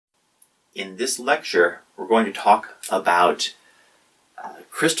In this lecture, we're going to talk about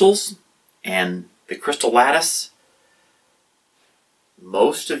crystals and the crystal lattice.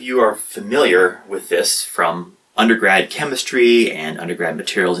 Most of you are familiar with this from undergrad chemistry and undergrad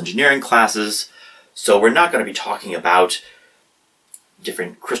materials engineering classes, so we're not going to be talking about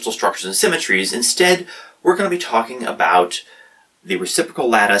different crystal structures and symmetries. Instead, we're going to be talking about the reciprocal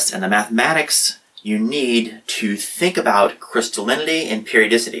lattice and the mathematics you need to think about crystallinity and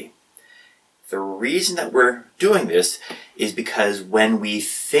periodicity. The reason that we're doing this is because when we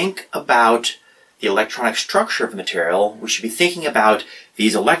think about the electronic structure of the material, we should be thinking about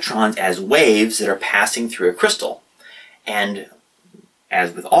these electrons as waves that are passing through a crystal. And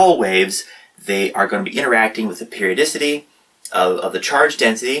as with all waves, they are going to be interacting with the periodicity of the charge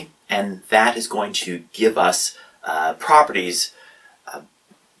density, and that is going to give us properties,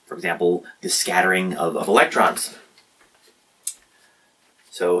 for example, the scattering of electrons.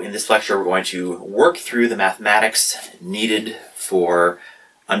 So in this lecture, we're going to work through the mathematics needed for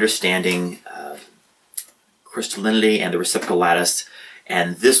understanding crystallinity and the reciprocal lattice,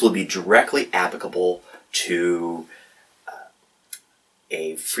 and this will be directly applicable to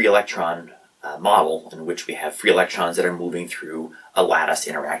a free electron model in which we have free electrons that are moving through a lattice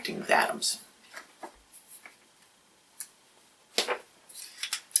interacting with atoms.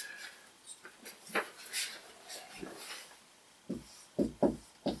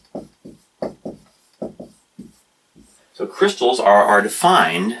 So crystals are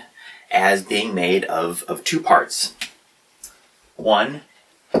defined as being made of two parts. One,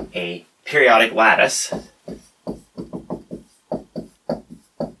 a periodic lattice,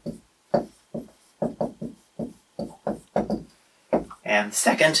 and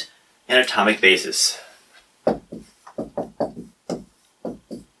second, an atomic basis.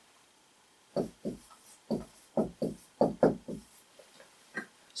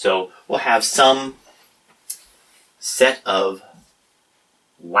 So we'll have some set of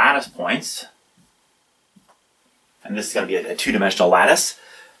lattice points, and this is going to be a two-dimensional lattice,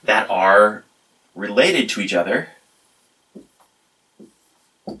 that are related to each other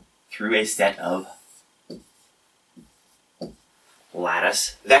through a set of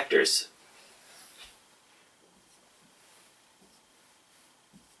lattice vectors.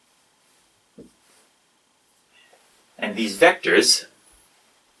 And these vectors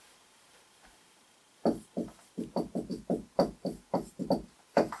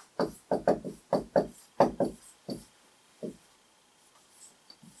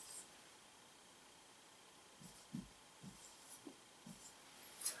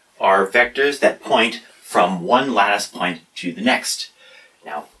are vectors that point from one lattice point to the next.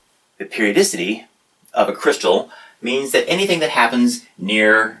 Now, the periodicity of a crystal means that anything that happens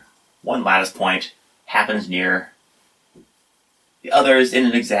near one lattice point happens near the others in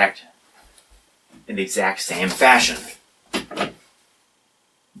the exact same fashion.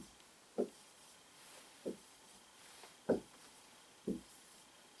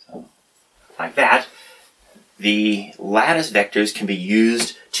 So, like that, the lattice vectors can be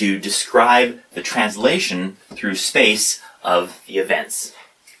used to describe the translation through space of the events.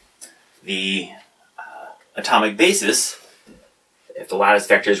 The atomic basis, if the lattice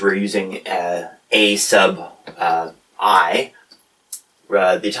vectors were using A sub I,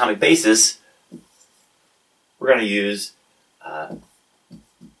 the atomic basis, we're going to use a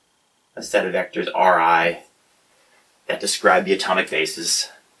set of vectors Ri that describe the atomic basis.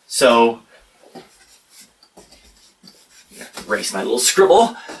 So, erase my little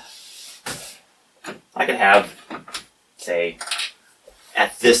scribble. I could have, say,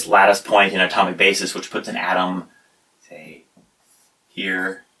 at this lattice point in atomic basis, which puts an atom, say,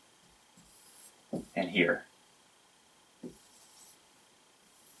 here and here.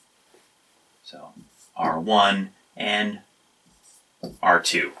 So R1 and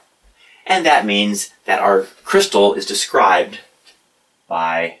R2. And that means that our crystal is described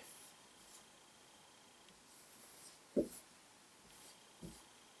by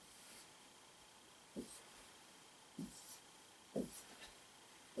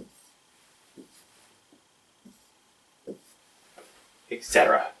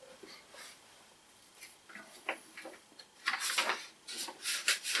etc.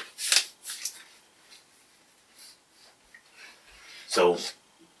 So,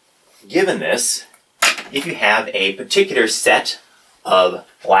 given this, if you have a particular set of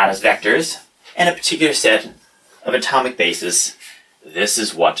lattice vectors and a particular set of atomic bases, this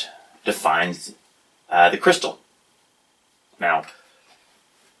is what defines the crystal. Now,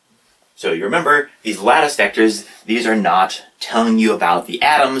 so you remember, these lattice vectors, these are not telling you about the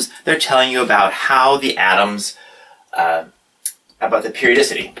atoms, they're telling you about how the atoms, about the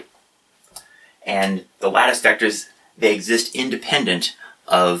periodicity. And the lattice vectors, they exist independent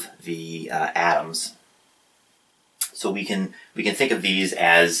of the atoms. So we can think of these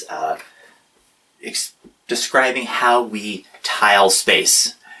as describing how we tile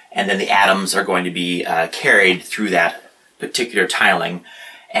space, and then the atoms are going to be carried through that particular tiling.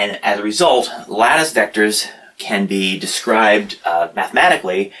 And as a result, lattice vectors can be described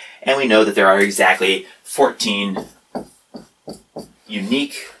mathematically, and we know that there are exactly 14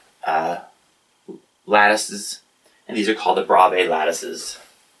 unique lattices, and these are called the Bravais lattices.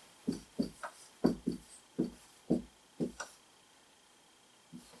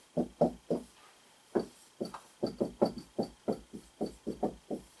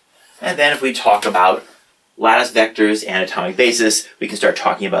 And then if we talk about lattice vectors and atomic basis, we can start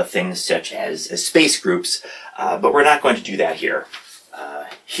talking about things such as space groups, but we're not going to do that here.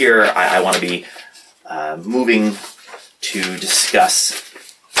 Here I want to be moving to discuss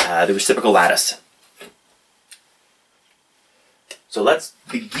the reciprocal lattice. So let's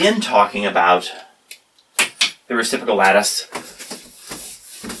begin talking about the reciprocal lattice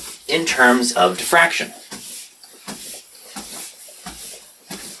in terms of diffraction.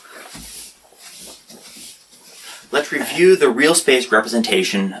 Let's review the real space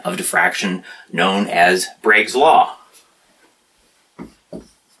representation of diffraction known as Bragg's law.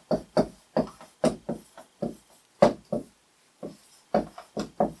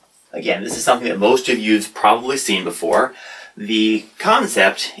 Again, this is something that most of you have probably seen before. The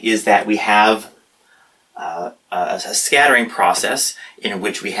concept is that we have a scattering process in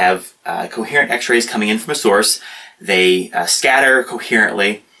which we have coherent X-rays coming in from a source. They scatter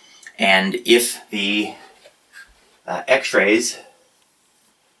coherently, and if the X-rays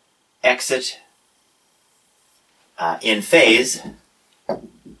exit in phase,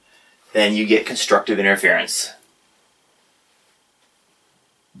 then you get constructive interference.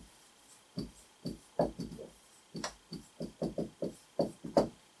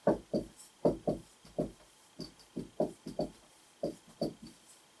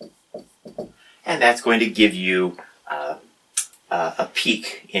 And that's going to give you a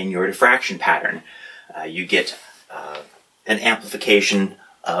peak in your diffraction pattern. You get an amplification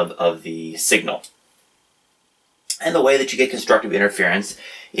of the signal. And the way that you get constructive interference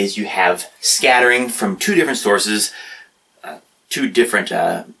is you have scattering from two different sources, two different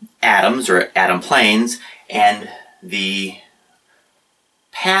atoms or atom planes, and the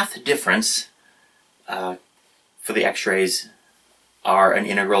path difference for the X-rays are an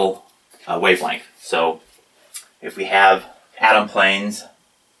integral wavelength. So if we have atom planes,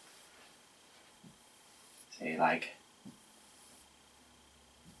 say like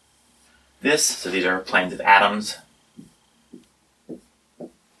this, so these are planes of atoms,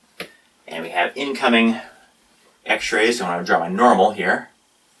 and we have incoming X-rays, so I'm going to draw my normal here.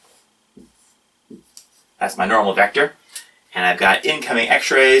 That's my normal vector, and I've got incoming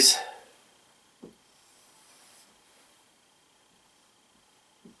X-rays,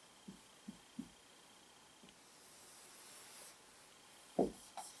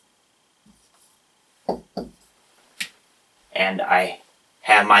 and I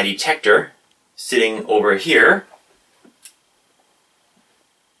have my detector sitting over here.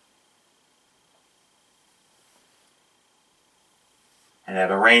 And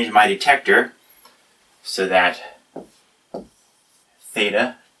I've arranged my detector so that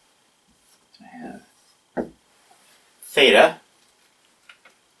theta,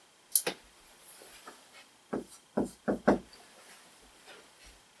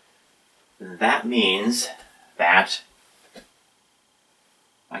 that means that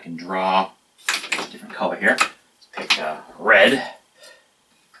I can draw a different color here. Let's pick red.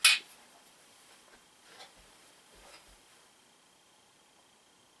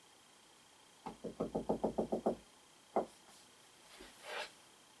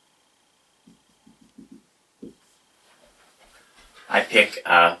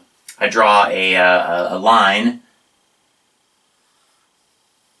 I draw a line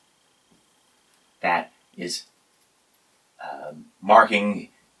that is marking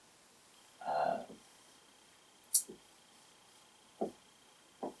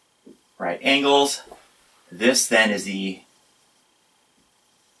right angles. This then is the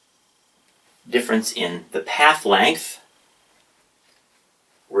difference in the path length.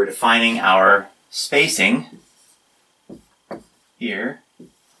 We're defining our spacing here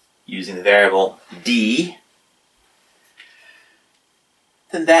using the variable d.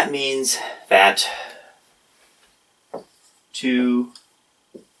 Then that means that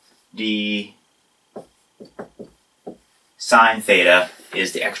 2d sine theta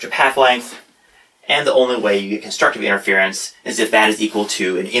is the extra path length, And the only way you get constructive interference is if that is equal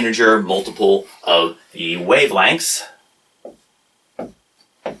to an integer multiple of the wavelengths.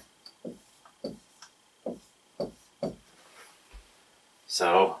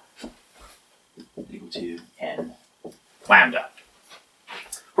 So, equal to n lambda,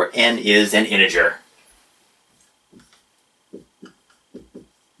 where n is an integer.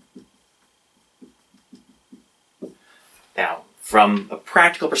 Now, from a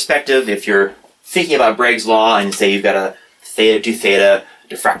practical perspective, if you're thinking about Bragg's law and say you've got a theta 2 theta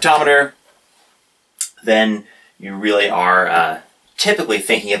diffractometer, then you really are typically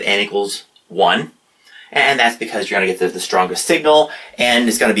thinking of n equals 1. And that's because you're going to get the strongest signal, and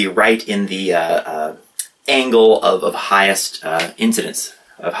it's going to be right in the angle of highest incidence,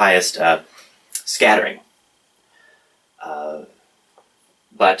 of highest scattering.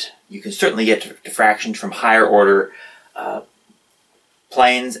 But you can certainly get diffraction from higher order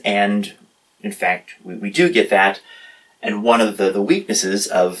planes, and in fact, we do get that. And one of the weaknesses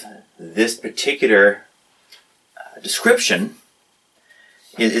of this particular description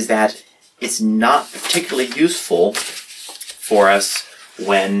is that it's not particularly useful for us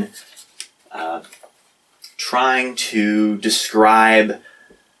when trying to describe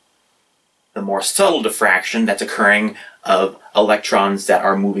the more subtle diffraction that's occurring of electrons that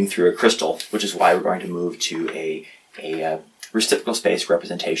are moving through a crystal, which is why we're going to move to a reciprocal space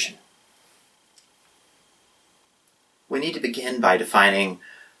representation. We need to begin by defining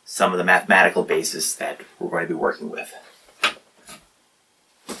some of the mathematical basis that we're going to be working with.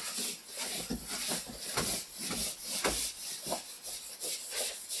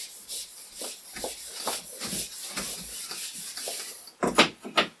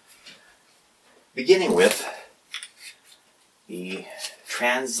 Beginning with the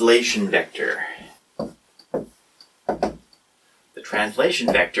translation vector. The translation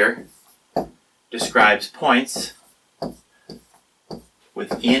vector describes points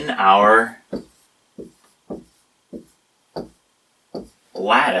within our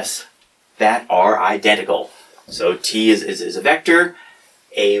lattice that are identical. So T is a vector,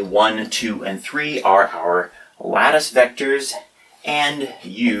 A1, 2, and 3 are our lattice vectors, and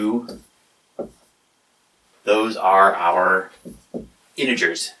U, those are our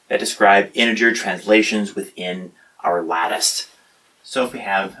integers that describe integer translations within our lattice. So if we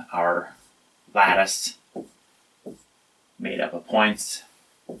have our lattice made up of points,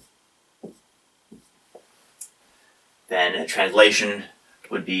 then a translation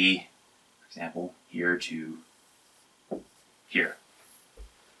would be, for example, here to here,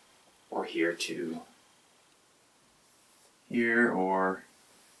 or here to here, or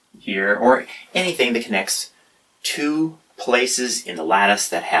here, or anything that connects two places in the lattice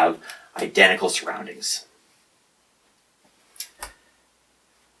that have identical surroundings.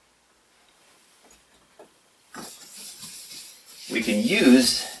 We can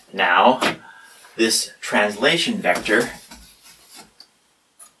use now this translation vector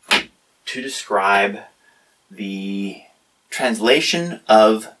to describe the translation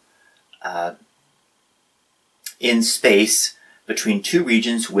of in space between two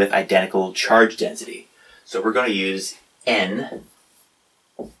regions with identical charge density. So we're going to use n,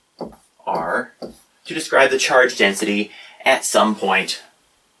 r, to describe the charge density at some point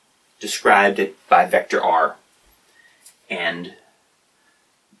described by vector r. And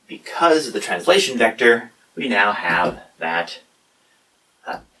because of the translation vector, we now have that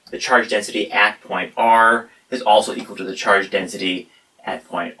the charge density at point r is also equal to the charge density at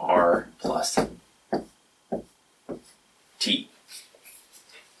point r plus t.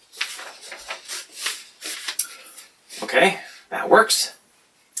 Okay, that works.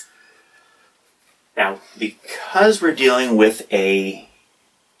 Now, because we're dealing with a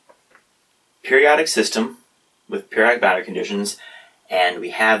periodic system with periodic boundary conditions, and we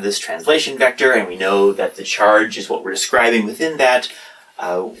have this translation vector, and we know that the charge is what we're describing within that,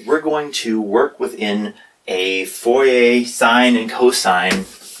 we're going to work within a Fourier sine and cosine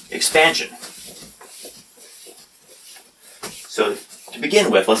expansion. So to begin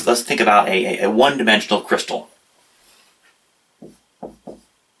with, let's think about a one-dimensional crystal.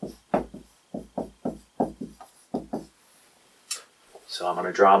 So I'm going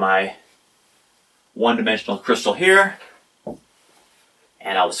to draw my one-dimensional crystal here,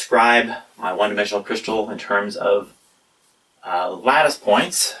 and I'll describe my one-dimensional crystal in terms of lattice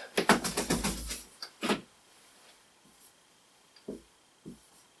points.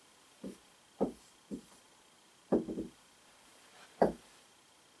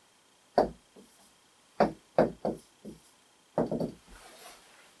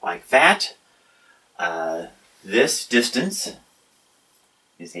 Like that. This distance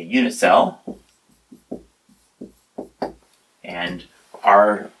is a unit cell,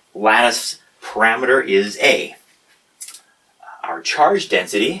 our lattice parameter is A. Our charge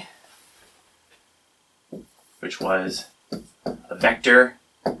density, which was a vector,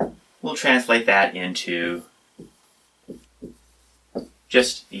 we'll translate that into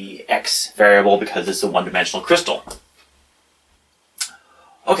just the x variable because it's a one-dimensional crystal.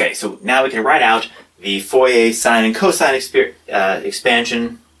 Okay, so now we can write out the Fourier sine and cosine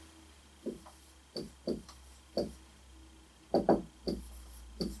expansion.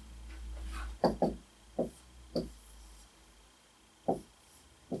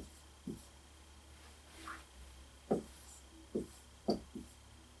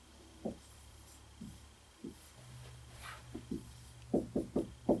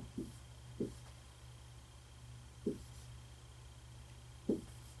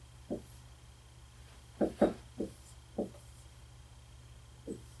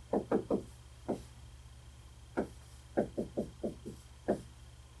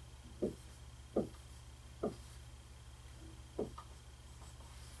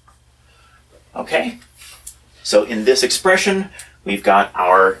 Okay, so in this expression, we've got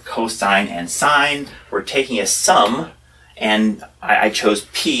our cosine and sine. We're taking a sum, and I chose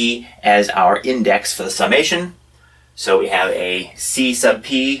P as our index for the summation. So we have a C sub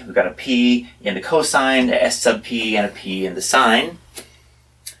P, we've got a P in the cosine, a S sub P, and a P in the sine.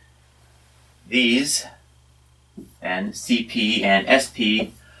 These, and CP and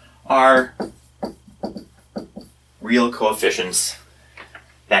SP, are real coefficients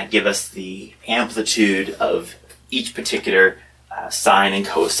that give us the amplitude of each particular sine and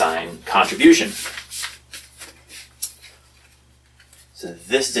cosine contribution. So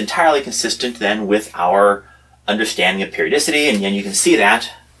this is entirely consistent then with our understanding of periodicity, and you can see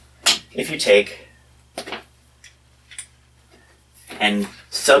that if you take and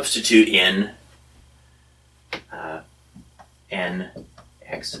substitute in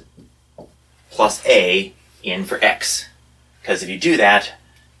nx plus a in for x. Because if you do that,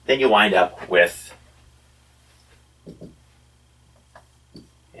 then you wind up with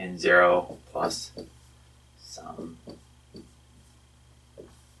n0 plus some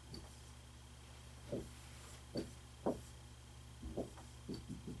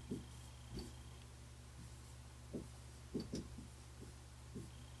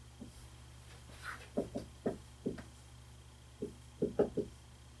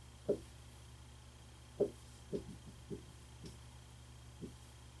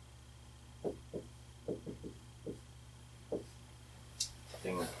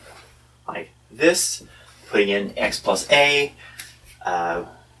something like this, putting in x plus a.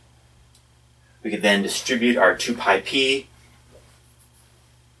 We could then distribute our 2 pi p.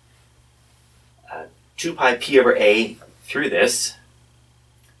 2 pi p over a through this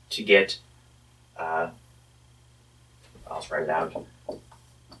to get, I'll just write it out.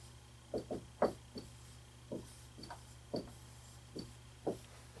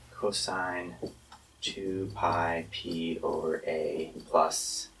 Cosine 2 pi p over a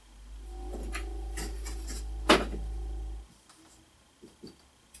plus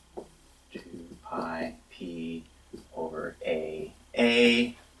 2 pi p over a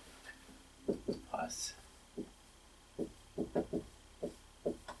plus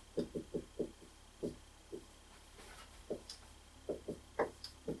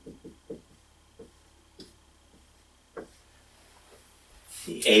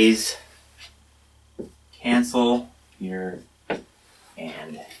the a's cancel here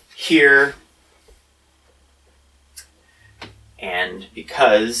and here, and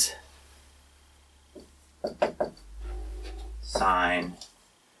because sine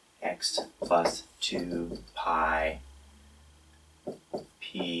x plus 2 pi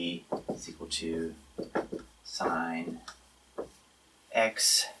p is equal to sine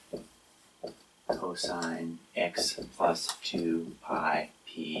x cosine x plus 2 pi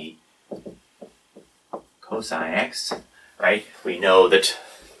p cosine x, right? We know that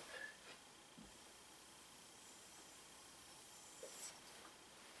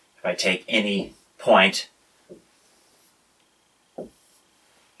if I take any point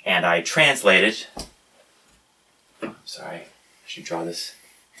and I translate it, I'm sorry, I should draw this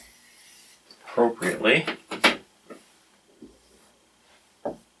appropriately.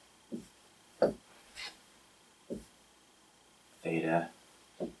 Theta.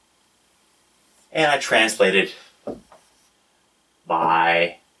 And I translate it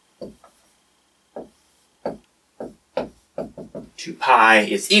by 2 pi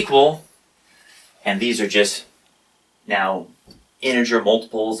is equal, and these are just now integer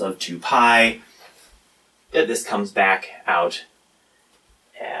multiples of 2 pi. This comes back out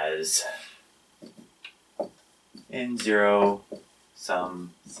as n0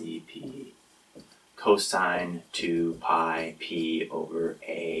 sum CP cosine 2 pi p over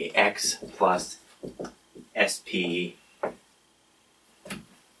ax plus SP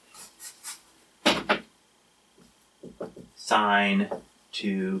sine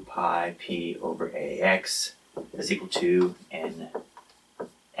 2 pi p over ax is equal to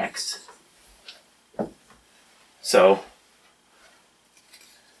nx. So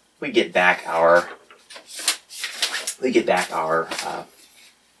we get back our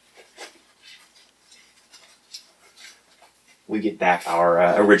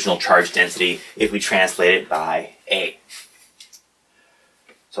original charge density if we translate it by A.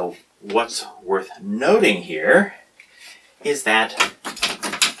 So what's worth noting here is that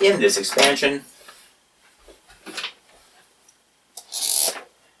in this expansion,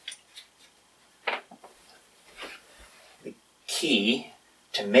 the key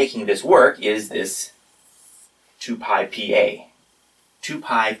to making this work is this 2 pi pa, 2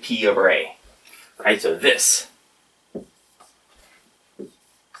 pi p over a, right? So this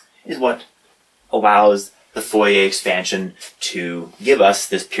is what allows the Fourier expansion to give us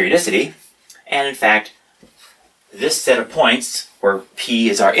this periodicity. And in fact, this set of points, where p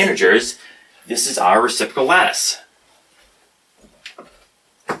is our integers, this is our reciprocal lattice.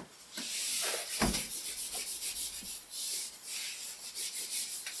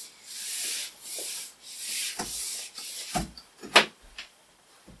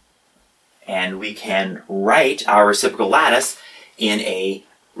 And we can write our reciprocal lattice in a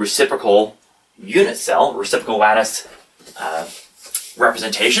reciprocal unit cell, reciprocal lattice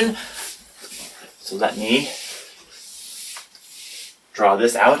representation. So let me draw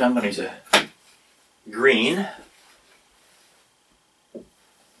this out. I'm going to use a green.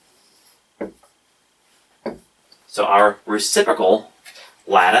 So our reciprocal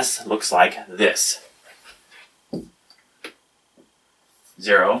lattice looks like this.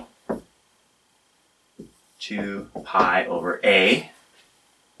 0, 2 pi over a,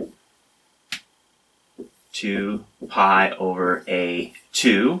 2 pi over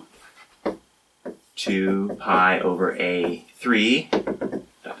a2, 2 pi over a3,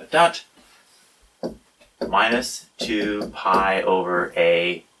 minus 2 pi over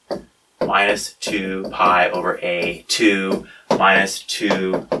a, minus 2 pi over a2, minus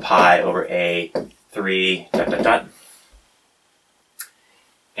 2 pi over a3,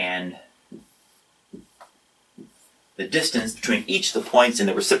 and the distance between each of the points in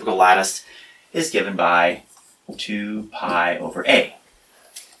the reciprocal lattice is given by 2 pi over a.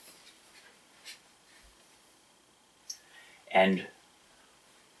 And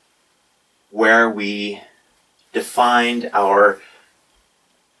where we defined our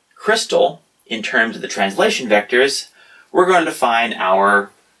crystal in terms of the translation vectors, we're going to define our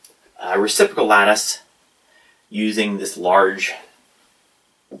reciprocal lattice using this large,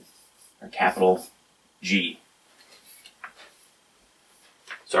 or capital G.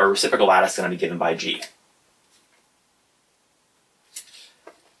 So our reciprocal lattice is going to be given by G.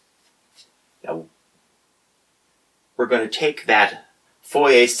 Now, we're going to take that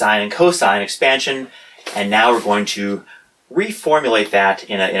Fourier sine and cosine expansion, and now we're going to reformulate that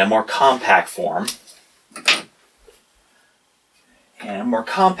in a more compact form. And a more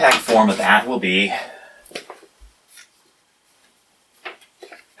compact form of that will be,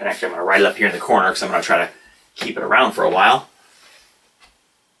 and actually I'm going to write it up here in the corner because I'm going to try to keep it around for a while.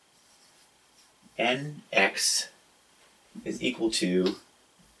 Nx is equal to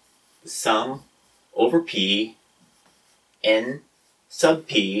the sum over p n sub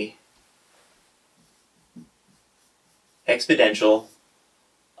p exponential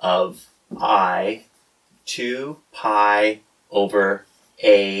of I 2 pi over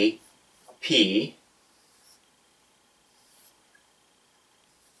a p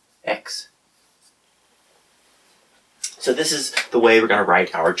x. So this is the way we're going to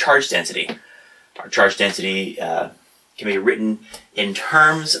write our charge density. Our charge density can be written in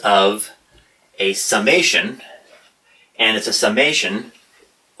terms of a summation, and it's a summation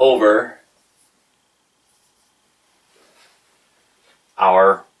over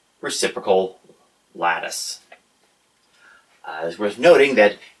our reciprocal lattice. It's worth noting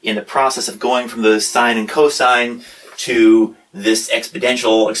that in the process of going from the sine and cosine to this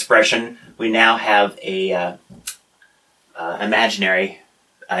exponential expression, we now have a imaginary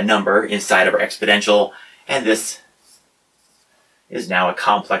number inside of our exponential, and this is now a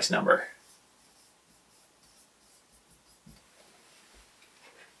complex number.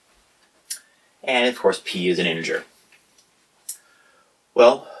 And of course p is an integer.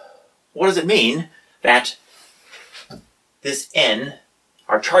 Well, what does it mean that this n,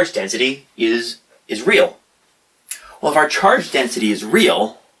 our charge density, is real? Well, if our charge density is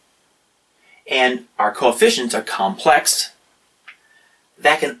real and our coefficients are complex,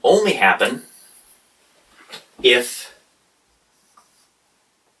 that can only happen if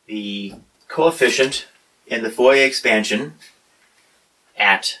the coefficient in the Fourier expansion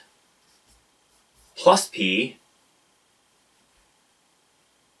at plus p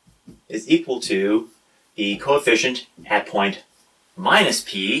is equal to the coefficient at point minus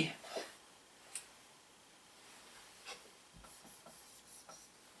p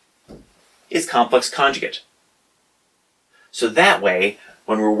is complex conjugate. So that way,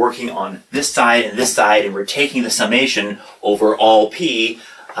 when we're working on this side and we're taking the summation over all p,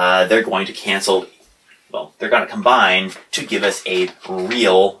 they're going to cancel, well, they're going to combine to give us a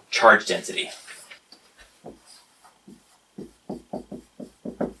real charge density.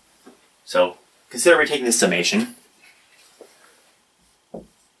 So consider we're taking this summation.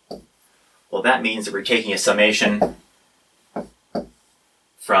 Well, that means that we're taking a summation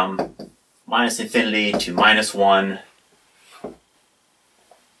from minus infinity to minus 1.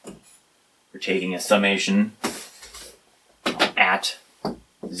 We're taking a summation at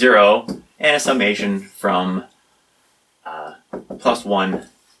 0 and a summation from plus 1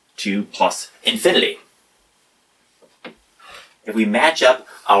 to plus infinity. If we match up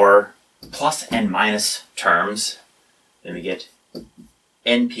our plus and minus terms, then we get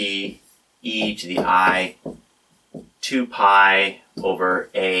np e to the I 2 pi over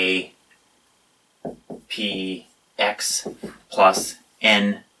a p x plus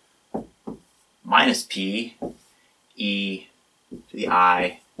n minus p e to the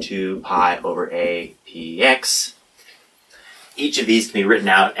I 2 pi over a px. Each of these can be written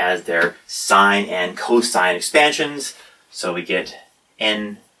out as their sine and cosine expansions. So we get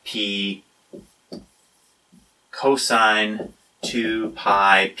np cosine 2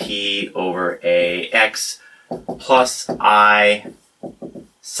 pi p over ax plus I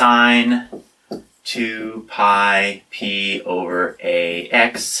sine 2 pi p over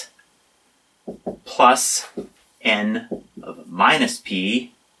ax plus n of minus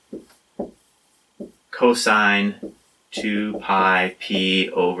p cosine 2 pi p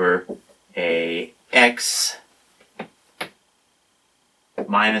over ax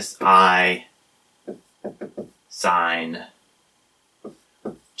minus I sine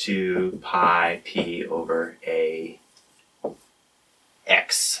 2 pi p over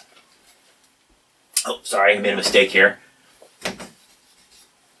ax. Oh, sorry, I made a mistake here.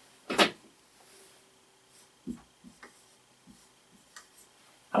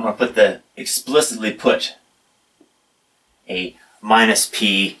 I'm going to explicitly put a minus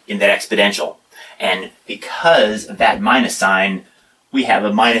p in that exponential. And because of that minus sign, we have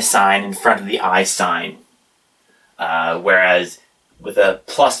a minus sign in front of the I sign. Whereas with a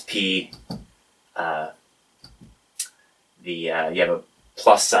plus p, you have a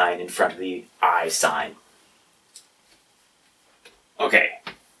plus sign in front of the I sign. Okay,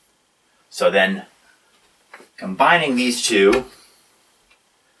 so then combining these two,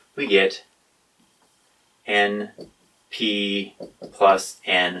 we get np plus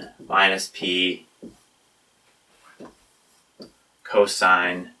n minus p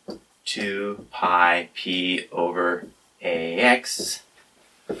cosine 2 pi p over ax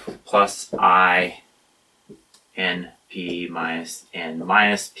plus I np minus n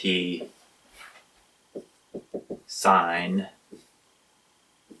minus p sine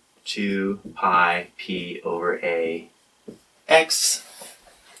 2 pi p over ax.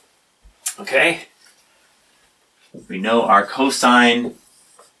 Okay, we know our cosine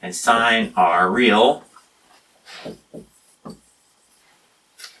and sine are real.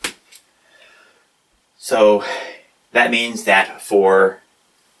 So that means that for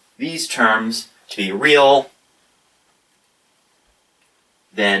these terms to be real,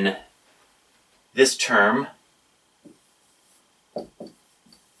 then this term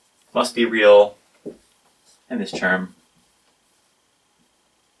must be real, and this term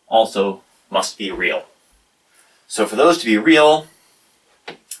also must be real. So for those to be real,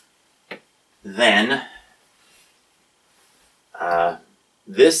 then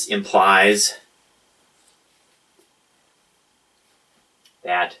this implies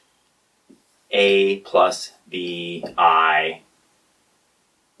that a plus bi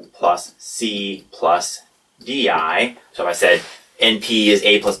plus c plus di. So if I said np is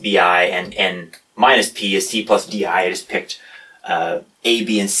a plus bi and n minus p is c plus di, I just picked a,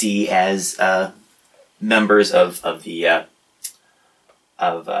 b, and c as members of the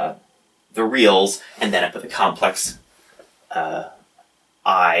reals, and then I put the complex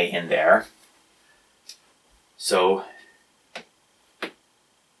I in there. So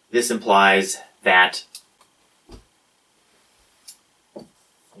this implies that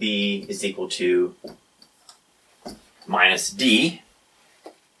b is equal to minus d.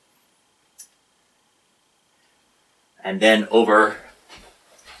 And then over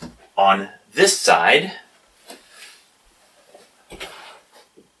on this side,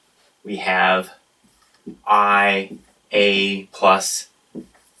 we have IA plus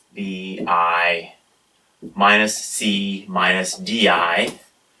BI minus C minus DI.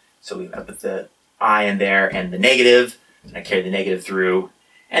 So we put the I in there and the negative, and I carry the negative through,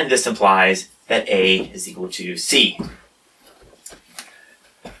 and this implies that A is equal to C.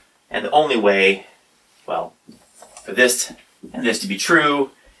 And the only way, well, for this and this to be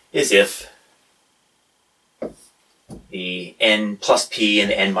true is if the n plus p and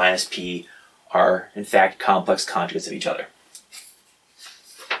the n minus p are in fact complex conjugates of each other.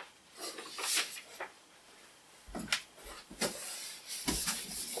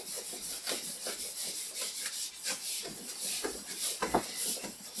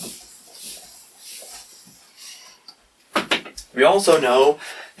 We also know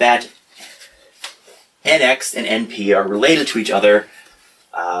that nx and np are related to each other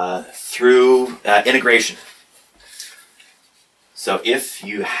through integration. So if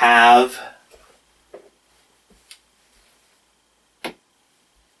you have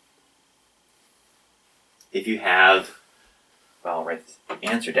well, I'll write the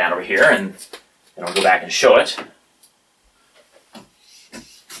answer down over here and then I'll go back and show it.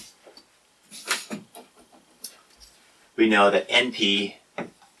 We know that np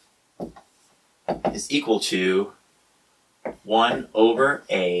is equal to 1 over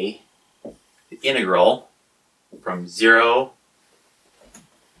a, the integral from 0,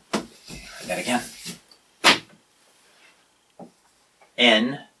 that again,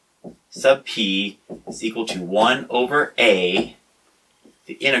 n sub p is equal to 1 over a,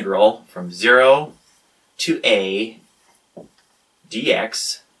 the integral from 0 to a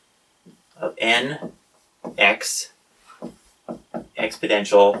dx of n x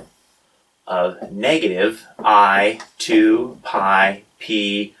exponential of negative I 2 pi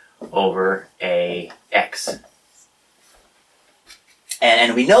p over a x.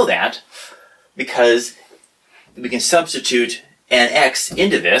 And we know that because we can substitute nx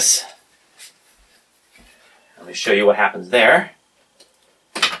into this. Let me show you what happens there.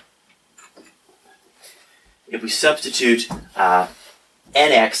 If we substitute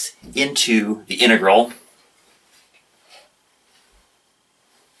nx into the integral,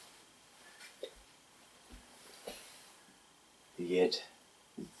 you get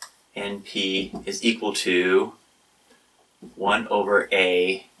np is equal to 1 over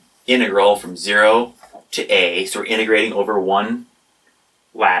a integral from 0 to a, so we're integrating over one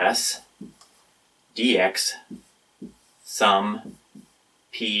lattice, dx sum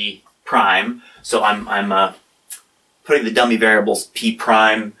p prime. So I'm putting the dummy variables p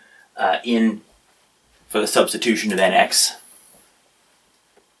prime in for the substitution of nx.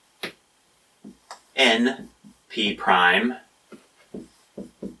 N p prime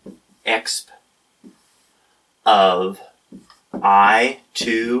exp of I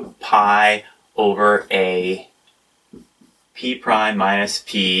 2 pi over a p prime minus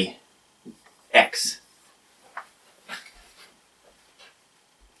p x.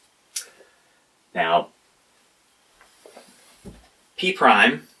 Now, p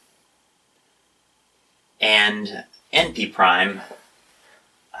prime and np prime,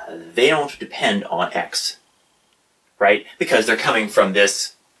 they don't depend on x, right? Because they're coming from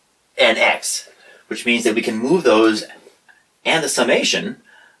this nx, which means that we can move those and the summation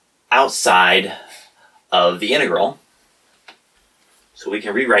outside of the integral. So we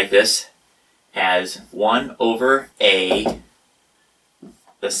can rewrite this as 1 over a,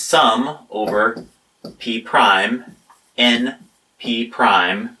 the sum over p prime, n p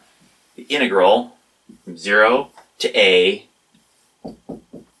prime, the integral from 0 to a,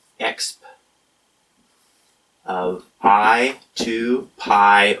 exp of I 2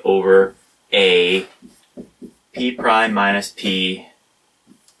 pi over a p prime minus p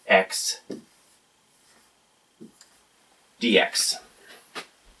x dx.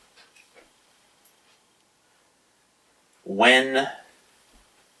 When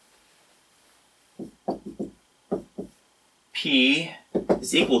p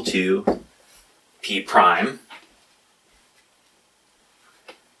is equal to p prime,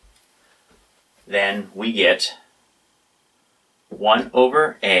 then we get 1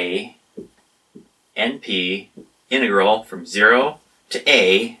 over a np integral from 0 to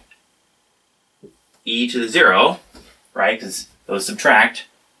a e to the 0, right, because those subtract,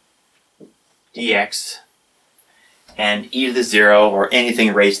 dx, and e to the 0, or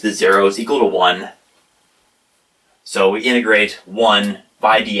anything raised to the 0, is equal to 1. So we integrate 1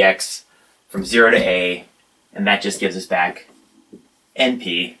 by dx from 0 to a, and that just gives us back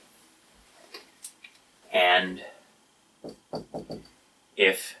np. And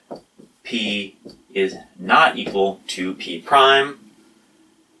if p is not equal to p prime,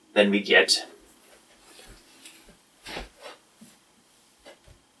 then we get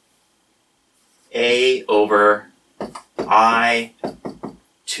a over I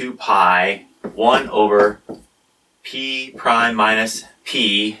 2 pi 1 over p prime minus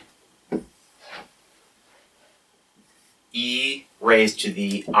p e raised to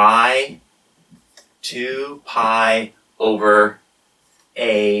the I 2 pi over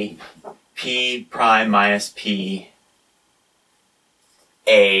a p prime minus p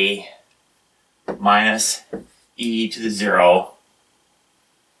a minus e to the 0.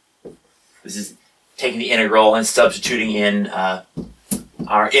 This is taking the integral and substituting in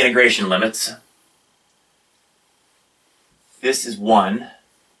our integration limits. This is 1.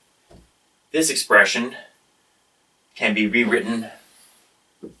 This expression can be rewritten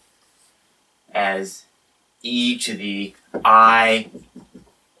as e to the I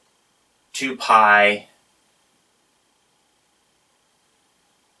 2 pi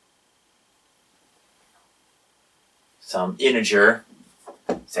some integer,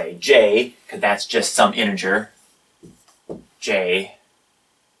 say j, because that's just some integer, j,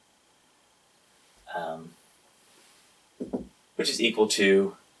 which is equal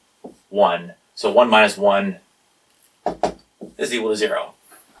to 1. So 1 minus 1 is equal to 0.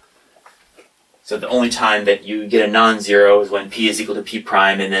 So the only time that you get a non-zero is when p is equal to p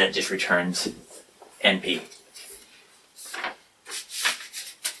prime, and then it just returns np.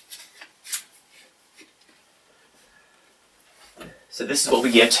 So this is what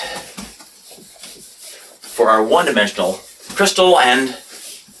we get for our one-dimensional crystal, and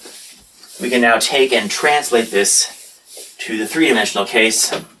we can now take and translate this to the three-dimensional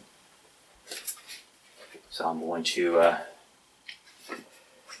case. So I'm going to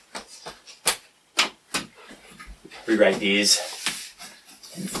rewrite these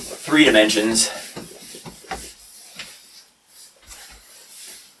in 3 dimensions.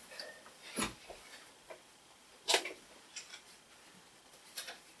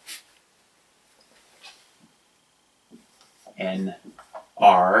 And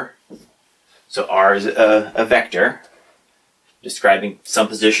R, so R is a vector describing some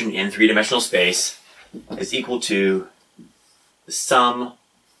position in 3-dimensional space, is equal to the sum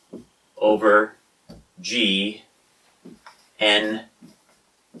over G n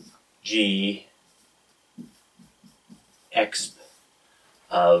G exp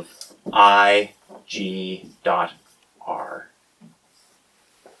of I G dot R.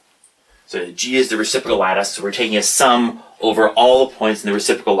 So G is the reciprocal lattice, so we're taking a sum over all the points in the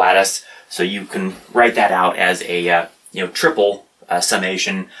reciprocal lattice, so you can write that out as a triple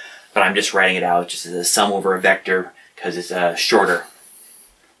summation, but I'm just writing it out just as a sum over a vector because it's shorter.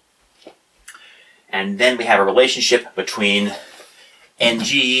 And then we have a relationship between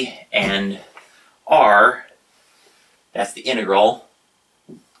NG and R. That's the integral.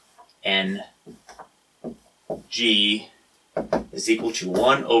 NG is equal to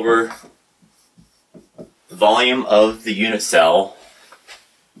 1 over the volume of the unit cell,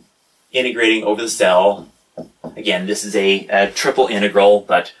 integrating over the cell. Again, this is a triple integral,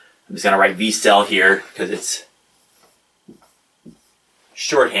 but I'm just going to write V cell here because it's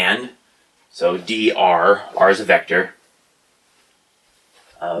shorthand. So dr, r is a vector,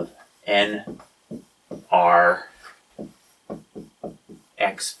 of n r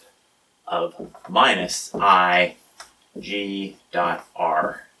exp of minus I G dot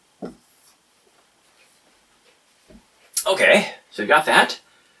R. Okay, so we got that.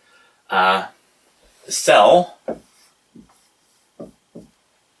 The cell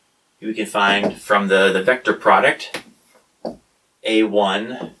we can find from the vector product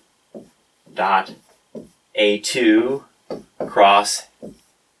A1 dot A2 cross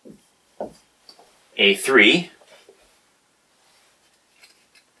A3.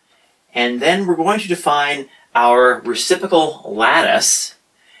 And then we're going to define our reciprocal lattice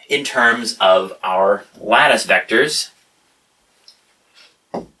in terms of our lattice vectors.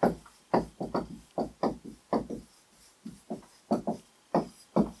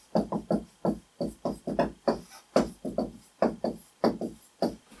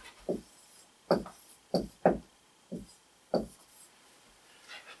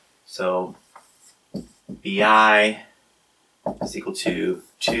 So BI is equal to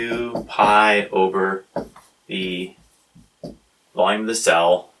 2 pi over the volume of the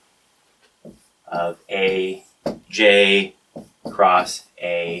cell of A J cross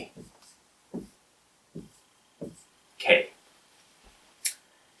A K.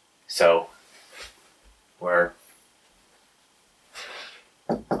 So where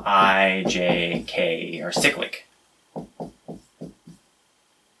I, j, k are cyclic.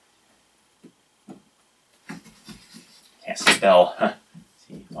 Can't spell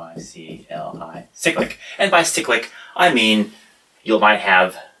C-Y-C-L-I, cyclic. And by cyclic, I mean you might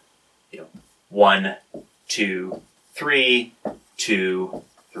have 1, 2, 3, 2,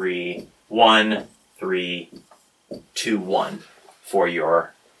 3, 1, 3, 2, 1 for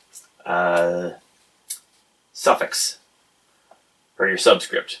your suffix, or your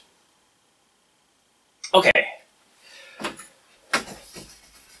subscript. Okay.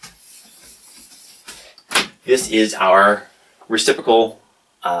 This is our reciprocal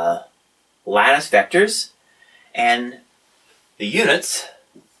lattice vectors, and the units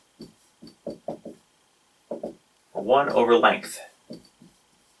are 1 over length.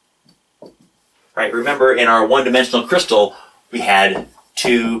 Right? Remember, in our one-dimensional crystal, we had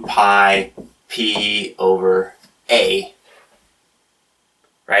 2 pi p over a.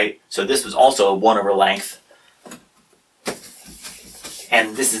 Right? So this was also 1 over length.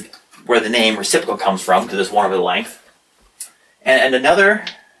 And this is where the name reciprocal comes from, because it's 1 over the length. And another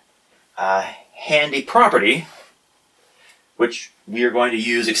handy property, which we are going to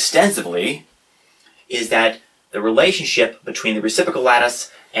use extensively, is that the relationship between the reciprocal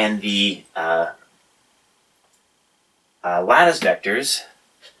lattice and the lattice vectors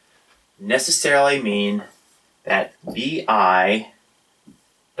necessarily mean that bi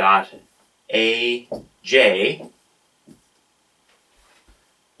dot aj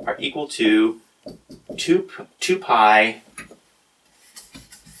are equal to 2 pi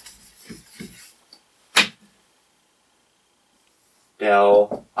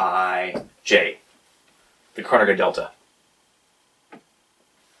del I j, the Kronecker delta.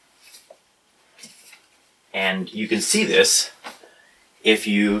 And you can see this if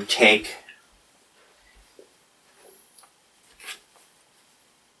you take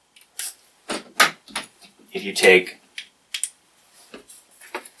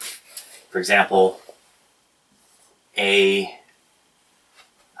for example, a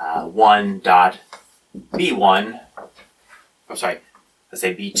 1 dot b1, oh sorry, let's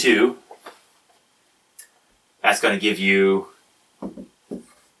say b2, that's going to give you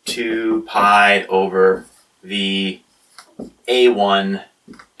 2 pi over v a1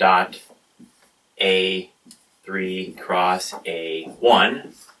 dot a3 cross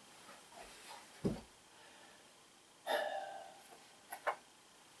a1.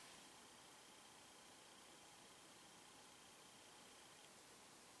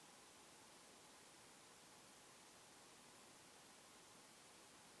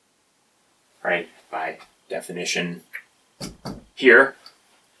 Right, by definition here,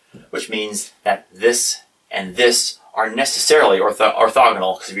 which means that this and this are necessarily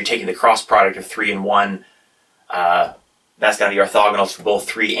orthogonal, because if you're taking the cross product of 3 and 1, that's going to be orthogonal to both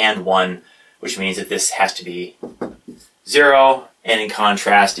 3 and 1, which means that this has to be 0. And in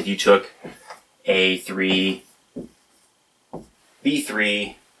contrast, if you took a3,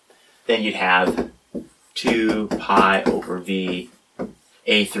 b3, then you'd have 2 pi over v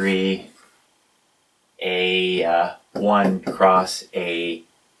a3 a1 cross a2,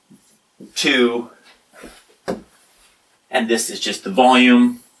 and this is just the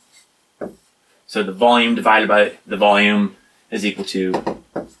volume. So the volume divided by the volume is equal to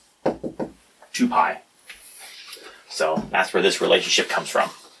 2 pi. So that's where this relationship comes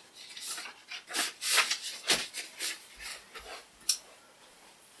from.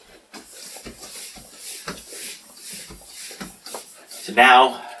 So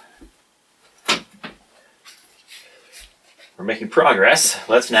now we're making progress.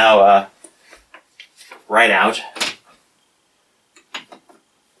 Let's now write out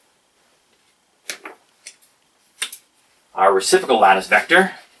our reciprocal lattice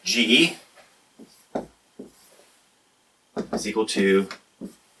vector, G, is equal to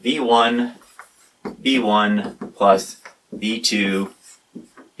v1, b1 plus v2,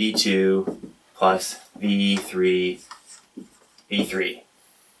 b2 plus v3, v3.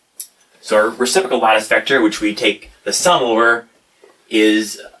 So our reciprocal lattice vector, which we take the sum over,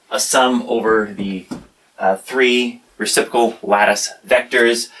 is a sum over the 3 reciprocal lattice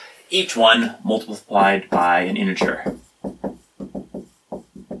vectors, each one multiplied by an integer.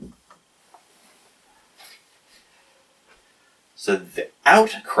 So the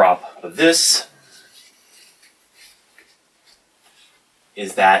outcrop of this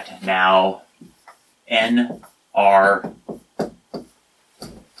is that now nr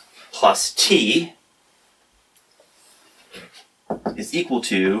plus t is equal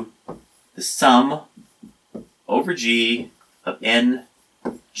to the sum over g of n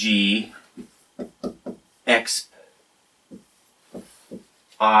G exp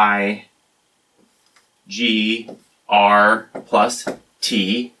I G R plus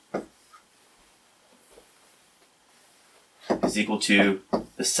T is equal to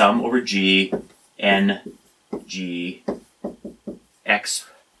the sum over G N G exp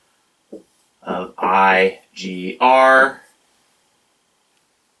of I G R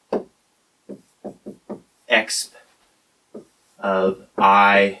exp of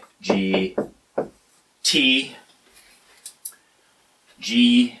I G T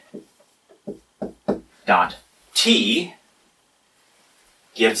G dot T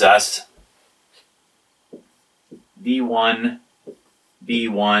gives us V1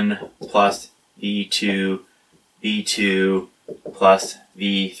 plus V2 plus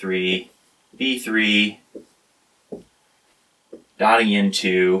V3 dotting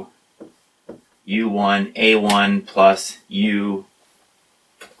into U1 A1 plus U2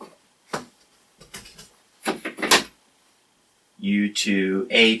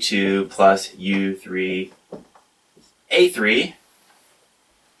 A2 plus U3 A3,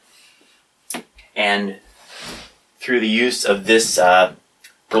 and through the use of this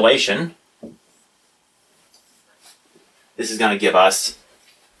relation, this is going to give us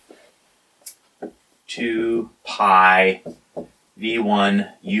 2 pi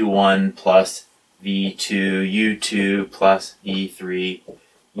V1 U1 plus V2 U2 plus V3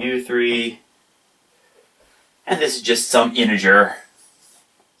 U3, and this is just some integer,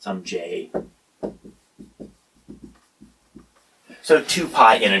 some j. So 2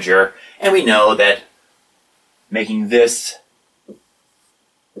 pi integer, and we know that making this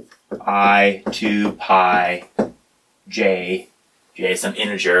I 2 pi j is some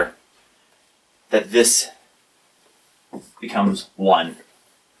integer, that this becomes 1.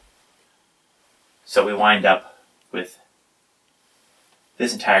 So we wind up with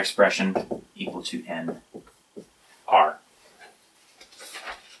this entire expression equal to n r.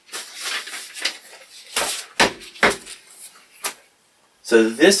 So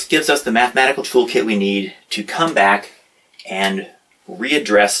this gives us the mathematical toolkit we need to come back and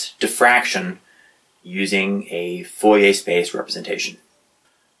readdress diffraction using a Fourier space representation.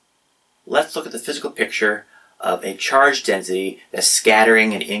 Let's look at the physical picture of a charge density that's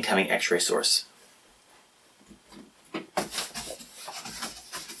scattering an incoming X-ray source.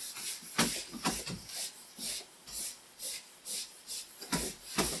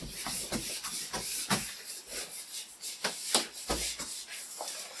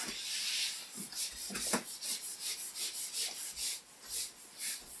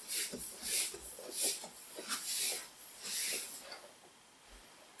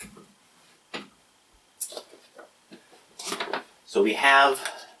 So we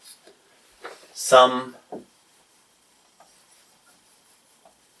have some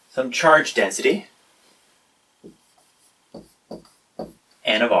charge density,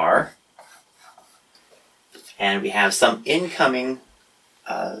 n of r, and we have some incoming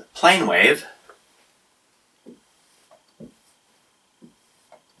plane wave,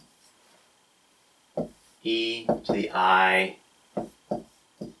 e to the I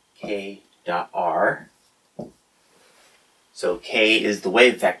k dot r. So k is the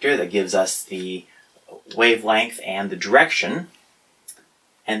wave vector that gives us the wavelength and the direction.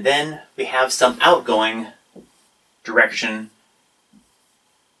 And then we have some outgoing direction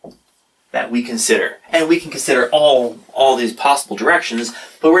that we consider. And we can consider all these possible directions,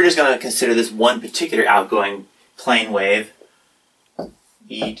 but we're just going to consider this one particular outgoing plane wave,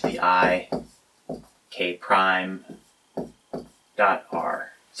 e to the I k prime dot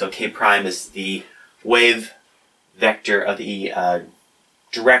r. So k prime is the wave vector of the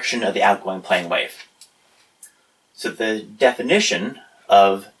direction of the outgoing plane wave. So the definition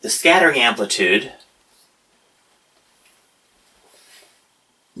of the scattering amplitude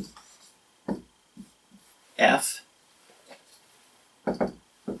f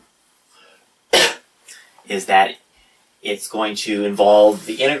is that it's going to involve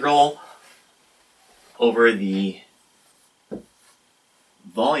the integral over the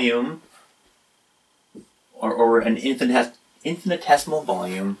volume, or over an infinitesimal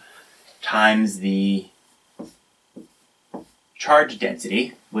volume, times the charge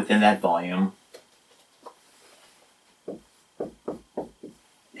density within that volume,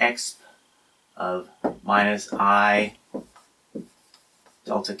 exp of minus I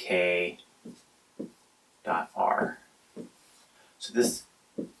delta k dot r. So this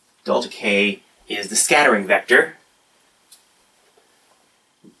delta k is the scattering vector.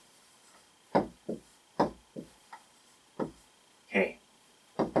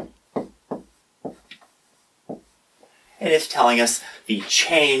 And and it's telling us the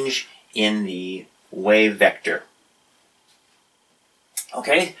change in the wave vector.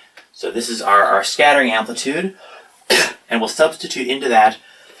 Okay, so this is our scattering amplitude, and we'll substitute into that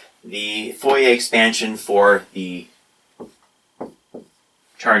the Fourier expansion for the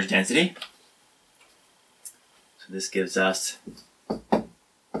charge density. So this gives us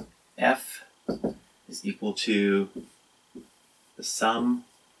F is equal to the sum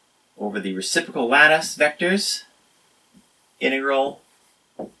over the reciprocal lattice vectors, integral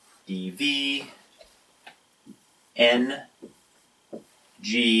dv n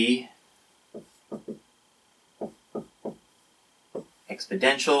g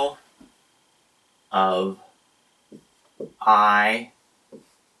exponential of I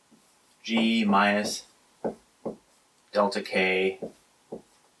g minus delta k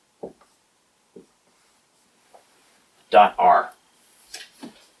dot r.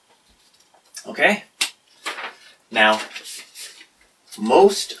 Okay? Now,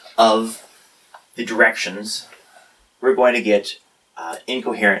 most of the directions we're going to get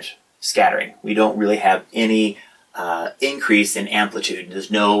incoherent scattering. We don't really have any increase in amplitude.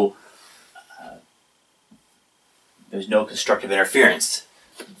 There's no constructive interference.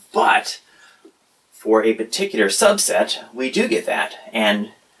 But for a particular subset, we do get that.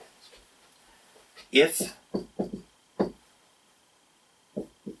 And if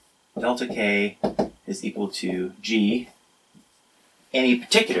delta k is equal to g, any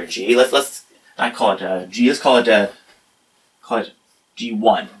particular g, let's not call it g, let's call it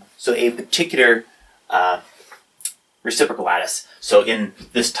g1. So a particular reciprocal lattice. So in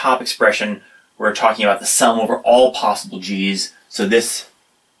this top expression, we're talking about the sum over all possible g's. So this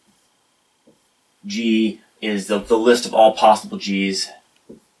g is the list of all possible g's.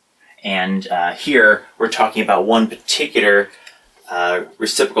 And here, we're talking about one particular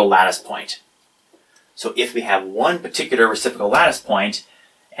reciprocal lattice point. So if we have one particular reciprocal lattice point,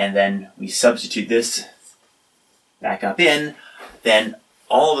 and then we substitute this back up in, then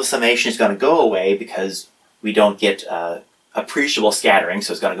all of the summation is going to go away because we don't get appreciable scattering,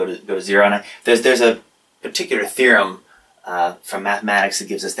 so it's going to go to zero. And there's a particular theorem from mathematics that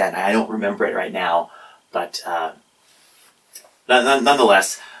gives us that, and I don't remember it right now, but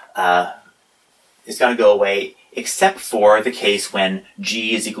nonetheless, it's going to go away, except for the case when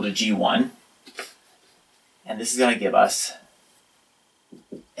g is equal to g1. And this is going to give us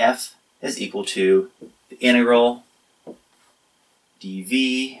f is equal to the integral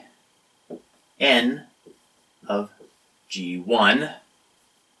dv n of g1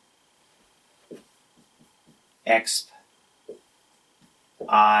 exp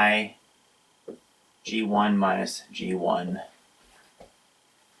I g1 minus g1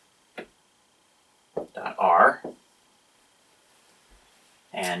 dot r,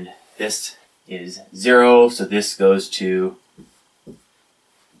 and this is 0, so this goes to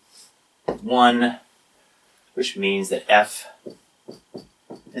 1, which means that f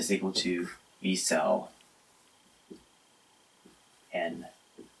is equal to v cell n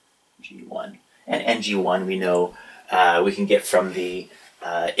g1. And ng1 we know we can get from the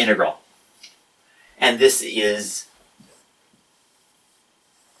integral. And this is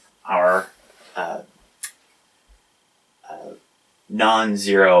our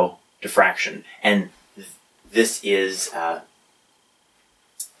non-zero diffraction. And this is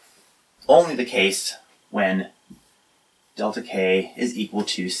only the case when delta k is equal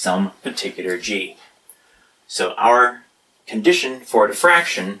to some particular g. So our condition for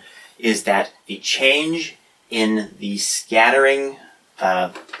diffraction is that the change in the scattering,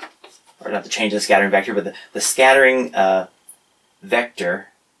 or not the change in the scattering vector, but the scattering vector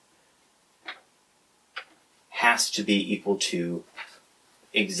has to be equal to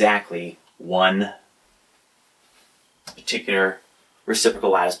exactly one particular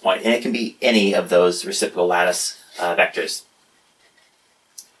reciprocal lattice point, and it can be any of those reciprocal lattice vectors.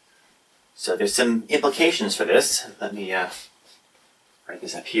 So there's some implications for this. Let me write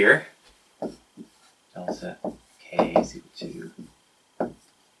this up here. Delta k is equal to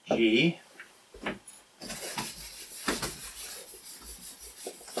g.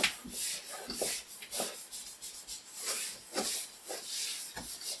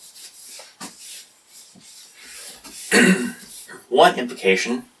 One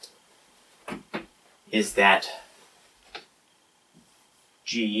implication is that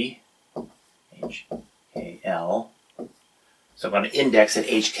g, HKL, so I'm going to index at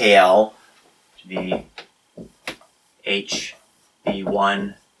HKL to be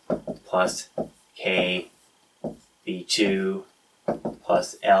HB1 plus KB2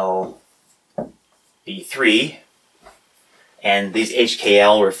 plus LB3, and these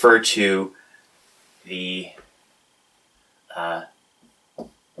HKL refer to the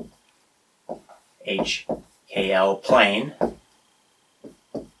HKL plane.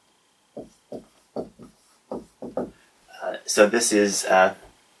 So this is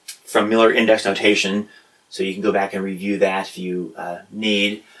from Miller index notation, so you can go back and review that if you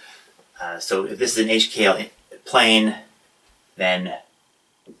need. So if this is an HKL plane, then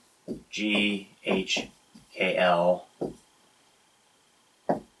GHKL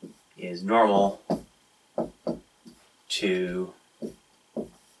is normal to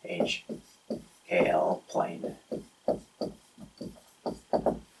HKL plane.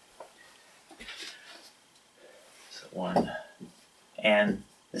 So one. And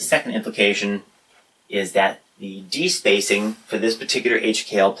the second implication is that the d-spacing for this particular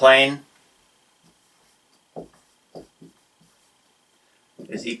HKL plane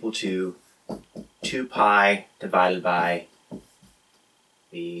is equal to 2 pi divided by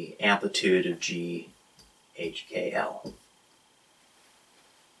the amplitude of GHKL.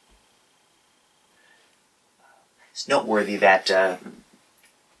 It's noteworthy that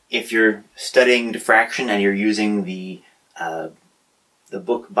if you're studying diffraction and you're using the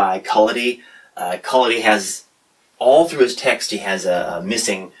book by Cullity, Cullity has, all through his text, he has a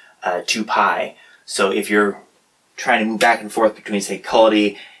missing 2 pi. So if you're trying to move back and forth between, say,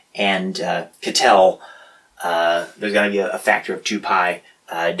 Cullity and Cattell, there's going to be a factor of 2 pi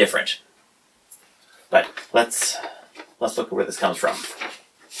different. But let's look at where this comes from.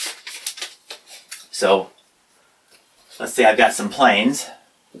 So let's say I've got some planes.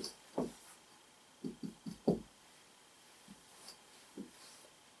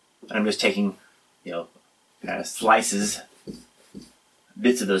 And I'm just taking, kind of slices,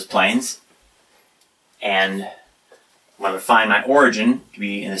 bits of those planes, and I'm going to find my origin to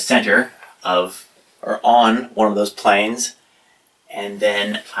be in the center of, or on one of those planes, and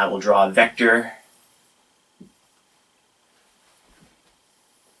then I will draw a vector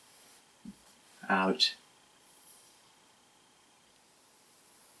out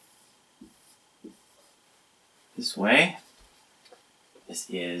this way. This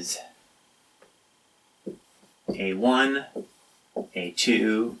is A1,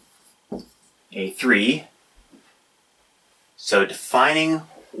 A2, A3. So defining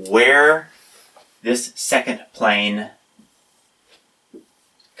where this second plane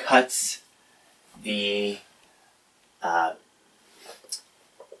cuts the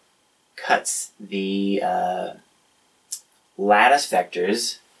lattice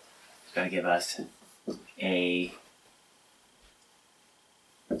vectors, it's going to give us A,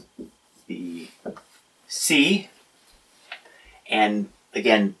 B, C, and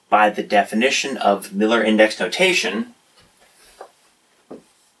again, by the definition of Miller index notation,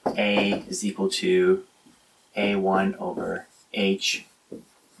 A is equal to A1 over H,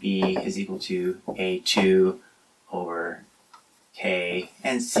 B is equal to A2 over K,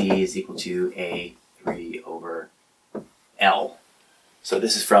 and C is equal to A3 over L. So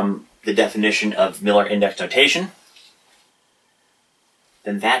this is from the definition of Miller index notation.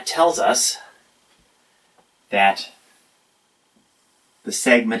 Then that tells us that the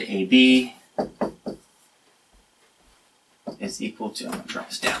segment AB is equal to, I'm going to drop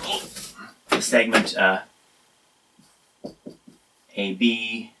this down a little. The segment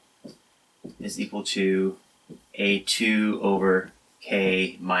AB is equal to A2 over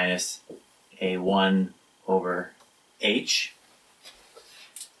K minus A1 over H.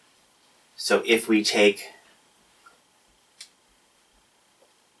 So if we take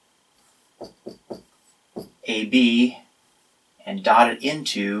AB and dot it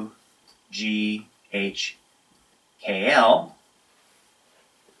into GHKL,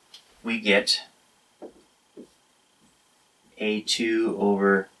 we get A2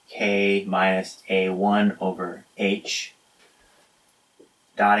 over K minus A1 over H,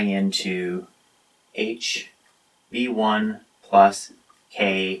 dotting into H B1 plus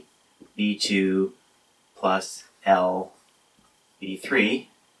K B2 plus L B3.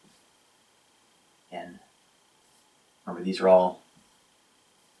 And remember, these are all,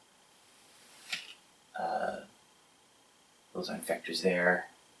 those aren't vectors there.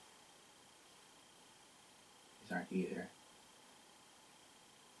 These aren't either.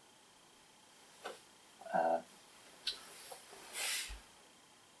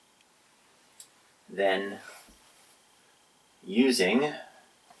 Then using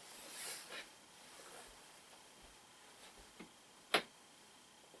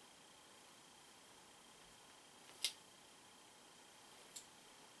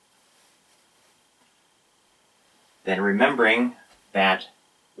then remembering that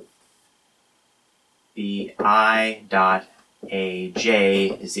the I dot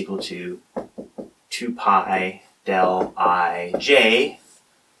AJ is equal to 2 pi del ij,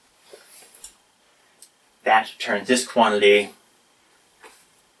 that turns this quantity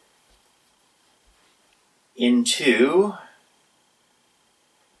into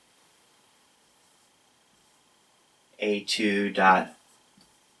A2 dot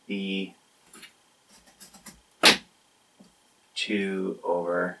B2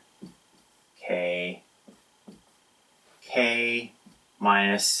 over K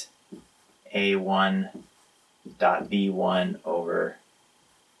minus A1 dot B1 over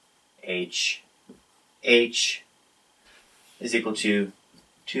H is equal to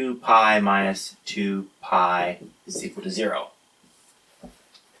 2 pi minus 2 pi is equal to 0.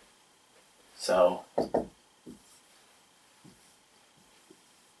 So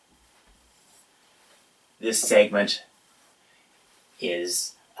this segment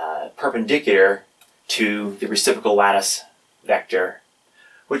is perpendicular to the reciprocal lattice vector,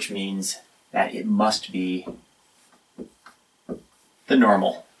 which means that it must be the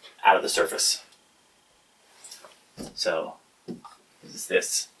normal out of the surface. So this is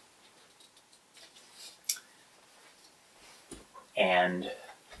this. And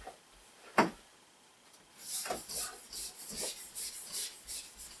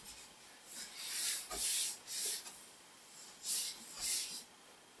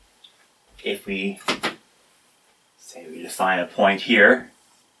if we say we define a point here,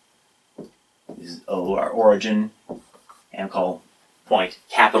 this is O, our origin, and call point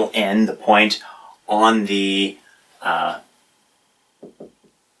capital N, the point on the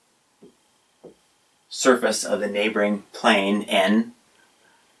surface of the neighboring plane N,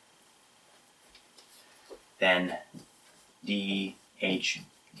 then dHKL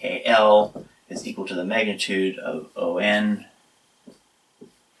is equal to the magnitude of ON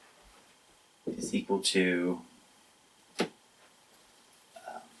is equal to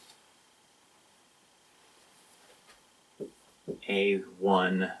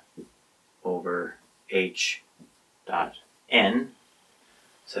A1 over H dot N.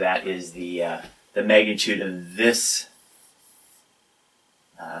 So that is the magnitude of this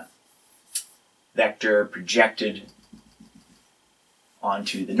vector projected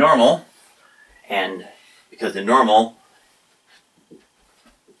onto the normal, and because the normal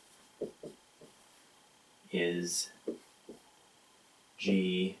is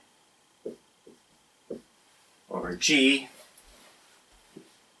G over G,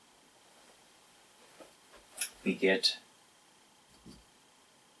 we get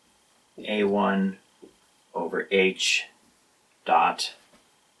A1 over H dot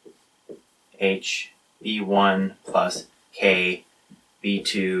H B1 plus K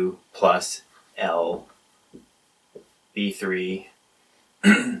B2 plus L B3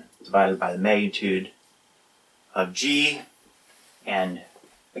 divided by the magnitude of G, and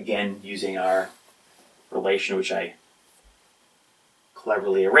again using our relation which I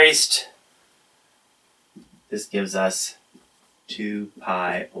cleverly erased, this gives us 2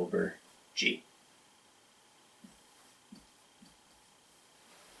 pi over G.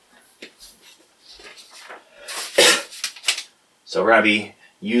 So we're going to be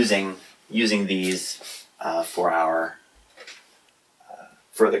using these for our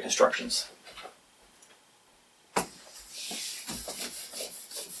further constructions.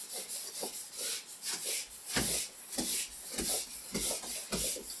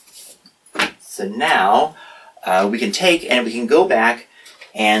 So now we can take and we can go back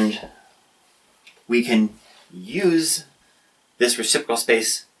and we can use this reciprocal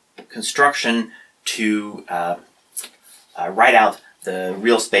space construction to write out the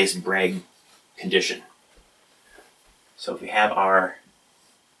real space Bragg condition. So if we have our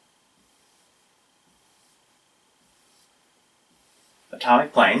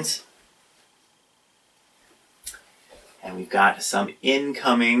atomic planes and we've got some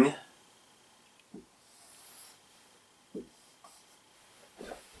incoming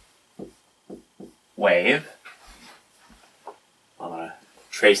wave, I'm going to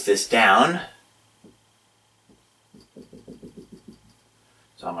trace this down.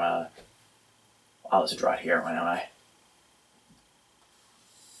 So I'm going to, I'll just draw it here, why don't I?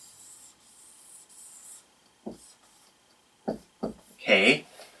 Okay,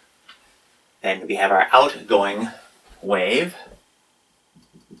 then we have our outgoing wave.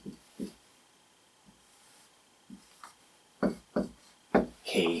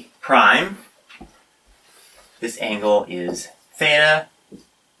 K prime. This angle is theta.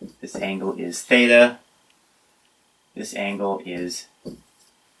 This angle is theta. This angle is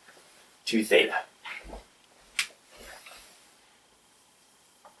 2 theta.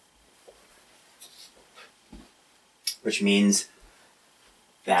 Which means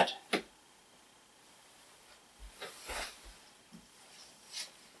that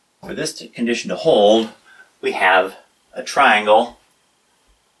for this condition to hold, we have a triangle.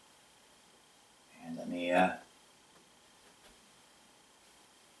 And let me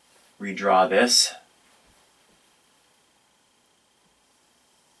redraw this.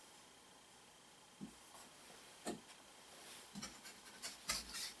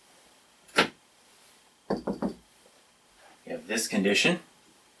 We have this condition,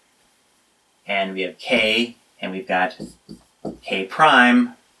 and we have k, and we've got k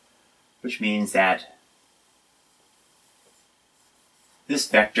prime, which means that this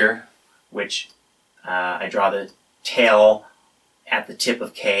vector, which I draw the tail at the tip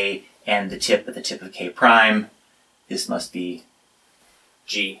of k and the tip at the tip of k prime, this must be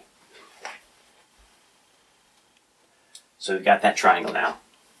g. So we've got that triangle now.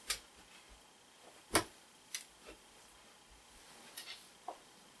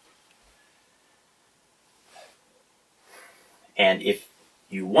 And if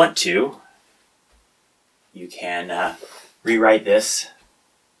you want to, you can rewrite this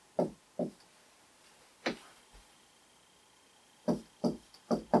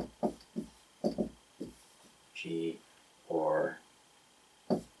G or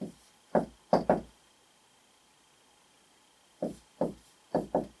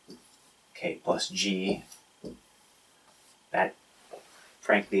K plus G. That,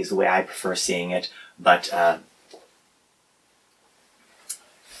 frankly, is the way I prefer seeing it, but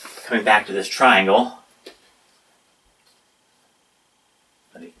coming back to this triangle,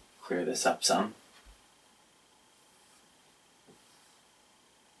 let me clear this up some.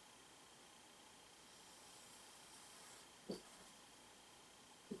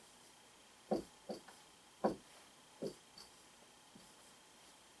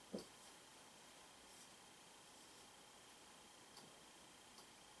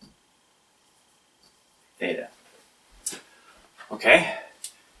 Theta. Okay.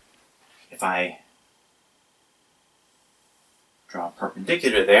 If I draw a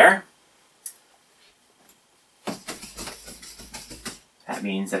perpendicular there, that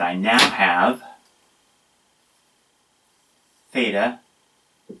means that I now have theta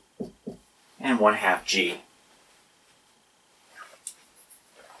and 1/2 g.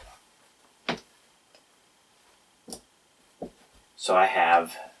 So I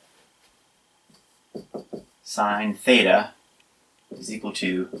have sine theta is equal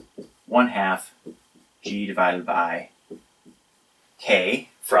to 1/2 g divided by k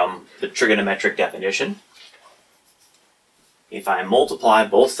from the trigonometric definition. If I multiply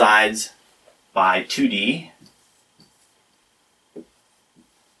both sides by 2d,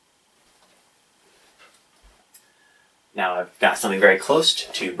 now I've got something very close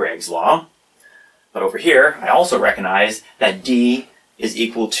to Bragg's law, but over here I also recognize that d is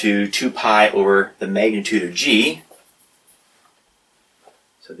equal to 2 pi over the magnitude of g.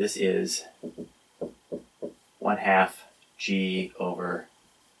 So this is 1/2 g over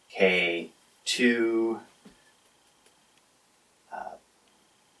k2,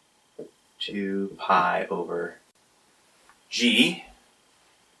 2 pi over g.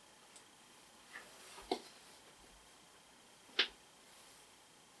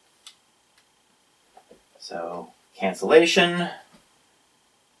 So cancellation.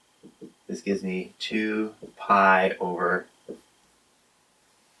 This gives me 2 pi over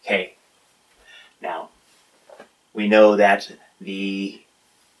k. Now, we know that the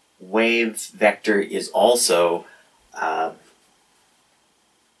wave vector is also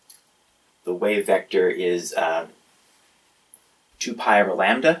 2 pi over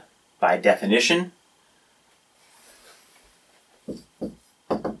lambda by definition.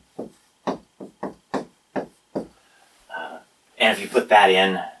 And if you put that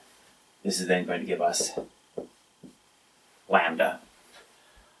in, this is then going to give us lambda.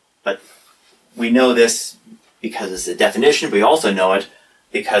 But we know this because it's a definition, but we also know it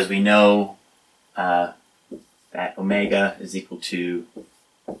because we know that omega is equal to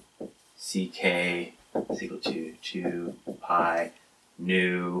ck is equal to 2 pi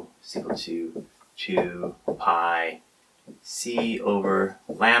nu is equal to 2 pi c over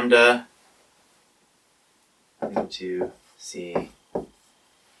lambda equal to c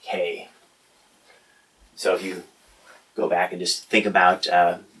k. So if you go back and just think about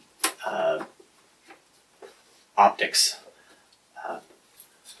optics.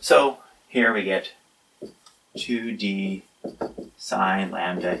 So here we get 2d sine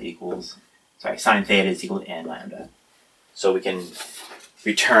lambda equals, sine theta is equal to n lambda. So we can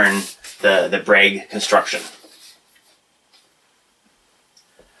return the Bragg construction.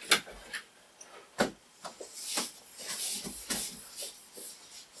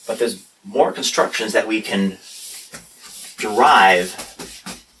 But there's more constructions that we can derive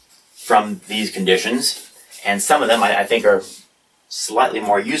from these conditions, and some of them I think are slightly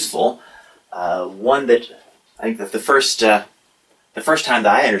more useful. One that I think that the first time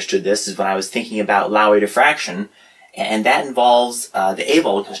that I understood this is when I was thinking about Lowry diffraction, and that involves the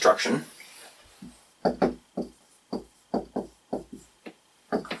Ewald construction.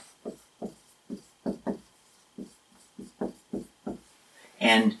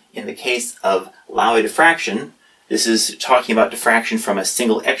 And in the case of Lowry diffraction, this is talking about diffraction from a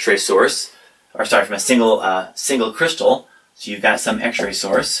single X-ray source, or sorry, from a single crystal. So you've got some X-ray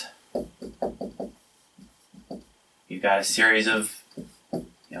source. You've got a series of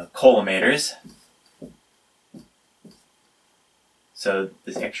collimators. So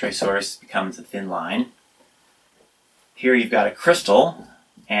this X-ray source becomes a thin line. Here you've got a crystal,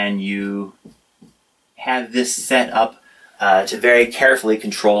 and you have this set up to very carefully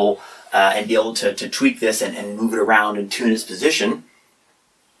control and be able to tweak this and move it around and tune its position.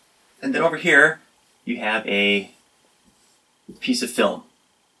 And then over here, you have a piece of film.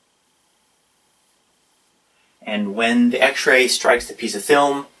 And when the X-ray strikes the piece of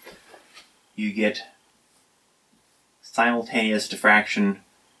film, you get simultaneous diffraction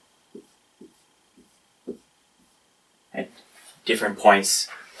at different points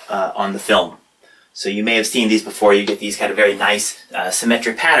on the film. So you may have seen these before. You get these kind of very nice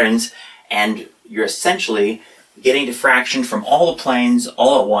symmetric patterns, and you're essentially getting diffraction from all the planes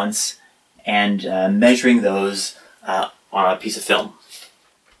all at once and measuring those on a piece of film.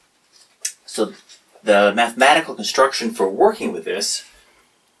 So the mathematical construction for working with this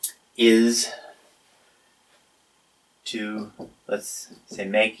is to, let's say,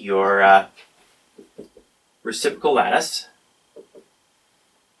 make your reciprocal lattice.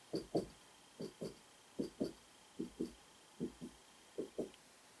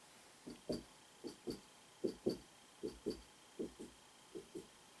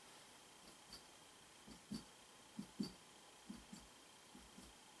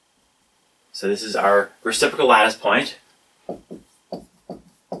 So this is our reciprocal lattice point.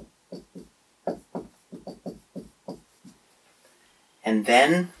 And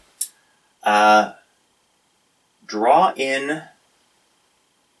then draw in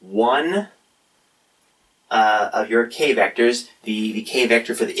one of your k vectors, the k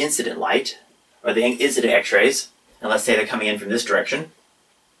vector for the incident light, or the incident X-rays, and let's say they're coming in from this direction.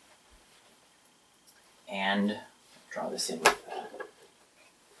 And draw this in with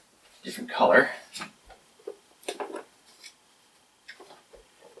a different color.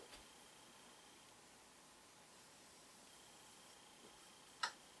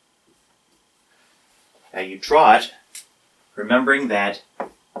 Now you draw it, remembering that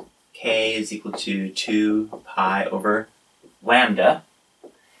k is equal to 2 pi over lambda,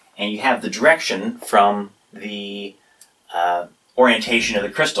 and you have the direction from the orientation of the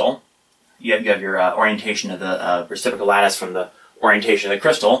crystal. You have your orientation of the reciprocal lattice from the orientation of the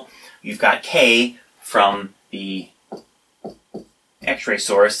crystal. You've got k from the X-ray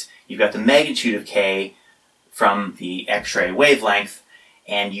source. You've got the magnitude of k from the X-ray wavelength,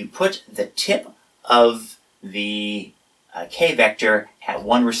 and you put the tip of the k vector at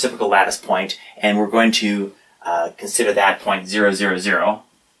one reciprocal lattice point, and we're going to consider that point 0, 0, 0.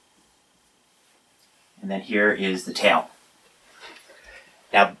 And then here is the tail.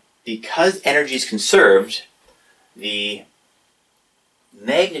 Now, because energy is conserved, the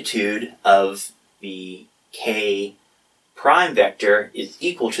magnitude of the k prime vector is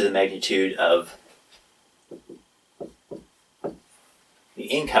equal to the magnitude of the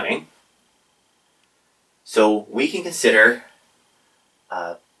incoming. So we can consider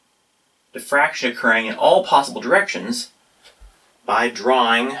diffraction occurring in all possible directions by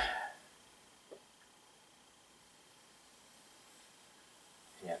drawing,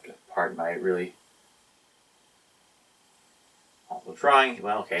 you have to pardon my really awful drawing.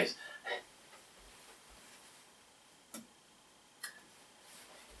 Well, okay.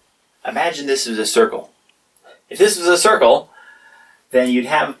 Imagine this was a circle. If this was a circle, then you'd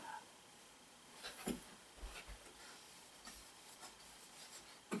have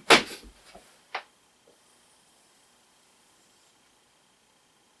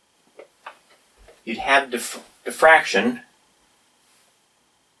diffraction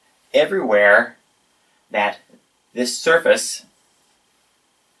everywhere that this surface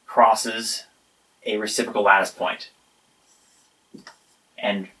crosses a reciprocal lattice point.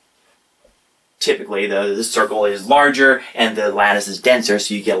 And typically the circle is larger and the lattice is denser,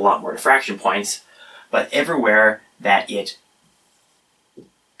 so you get a lot more diffraction points. But everywhere that it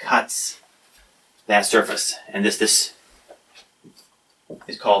cuts that surface, and this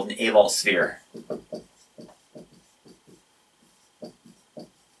is called an Ewald sphere.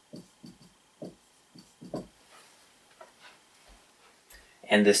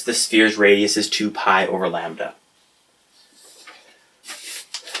 and the sphere's radius is 2 pi over lambda.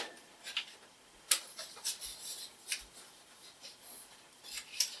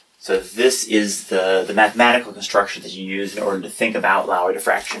 So this is the mathematical construction that you use in order to think about Lowry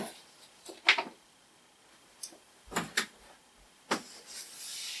diffraction.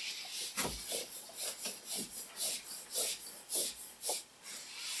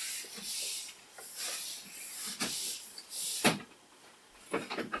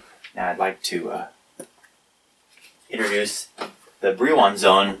 Now I'd like to introduce the Brillouin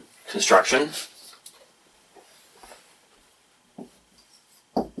zone construction.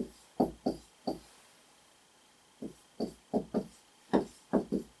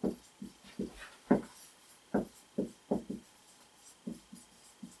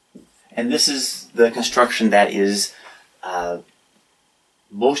 And this is the construction that is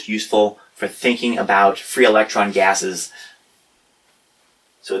most useful for thinking about free electron gases.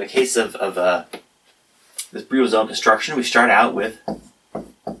 So in the case of this Brillouin zone construction, we start out with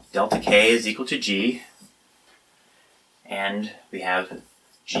delta K is equal to G, and we have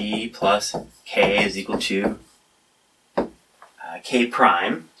G plus K is equal to K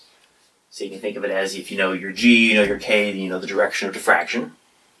prime. So you can think of it as, if you know your G, you know your K, you know the direction of diffraction.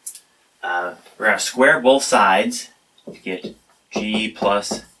 We're going to square both sides to get G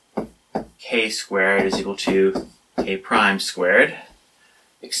plus K squared is equal to K prime squared.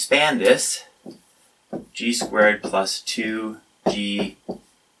 Expand this, G squared plus 2G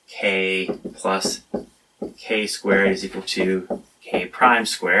K plus K squared is equal to K prime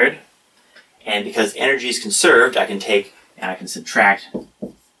squared. And because energy is conserved, I can take and I can subtract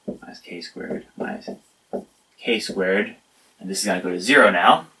minus K squared minus K squared, and this is going to go to 0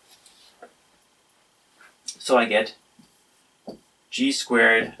 now. So I get G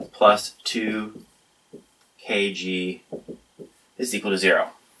squared plus 2kg is equal to 0.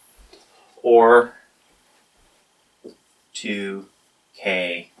 Or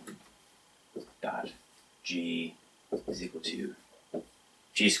 2k dot g is equal to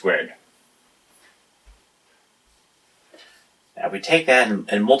g squared. Now we take that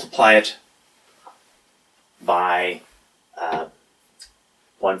and multiply it by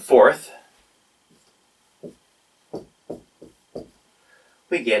 1/4.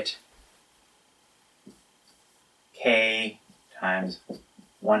 We get k times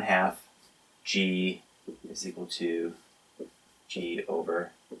 1/2 g is equal to g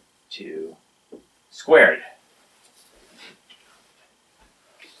over 2 squared.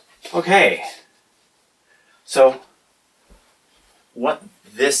 Okay, so what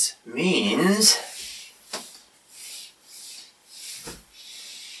this means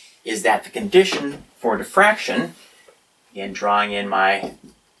is that the condition for diffraction, again drawing in my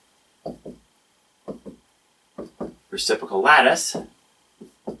reciprocal lattice,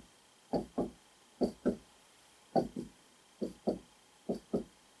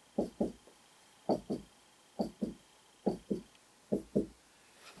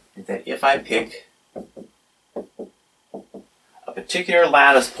 is that if I pick a particular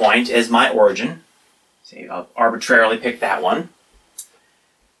lattice point as my origin, say I'll arbitrarily pick that one,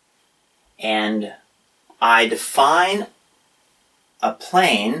 and I define a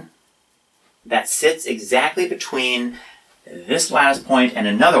plane that sits exactly between this lattice point and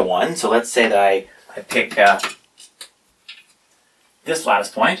another one. So let's say that I pick this lattice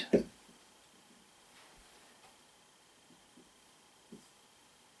point.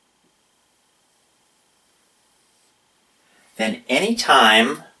 Then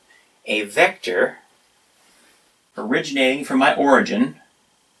anytime a vector originating from my origin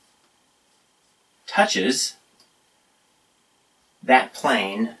touches that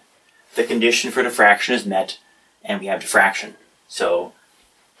plane, the condition for diffraction is met, and we have diffraction. So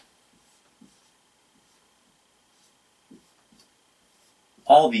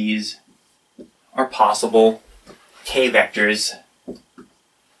all these are possible k vectors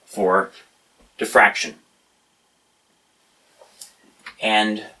for diffraction.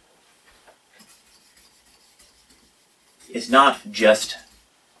 And it's not just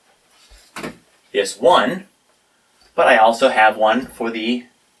this one, but I also have one for the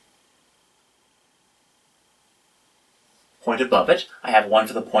point above it. I have one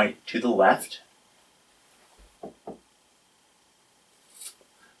for the point to the left,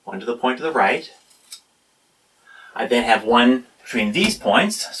 one to the point to the right. I then have one between these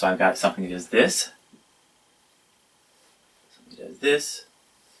points, so I've got something that does this, something that does this,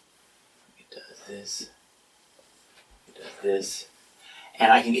 it does this, it does this,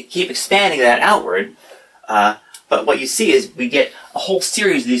 and I can keep expanding that outward. But what you see is we get a whole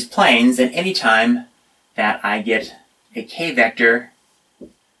series of these planes, and anytime that I get a k vector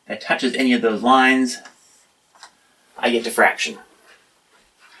that touches any of those lines, I get diffraction.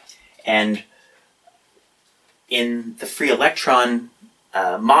 And in the free electron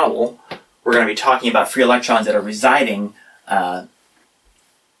model, we're going to be talking about free electrons that are residing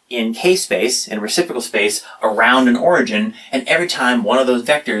in k-space, in reciprocal space, around an origin, and every time one of those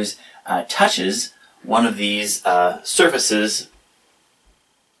vectors touches one of these surfaces,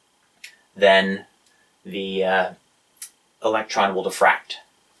 then the electron will diffract.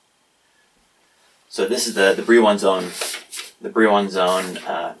 So this is the Brillouin zone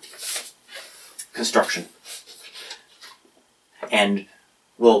construction. And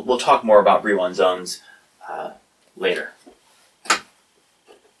we'll talk more about Brillouin zones later.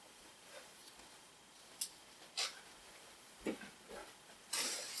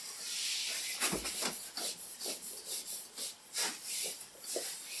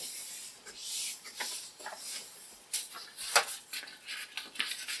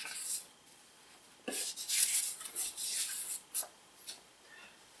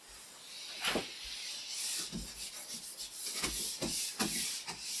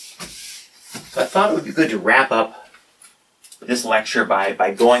 So I thought it would be good to wrap up this lecture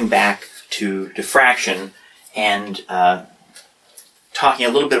by going back to diffraction and talking a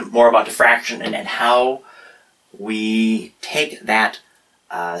little bit more about diffraction and how we take that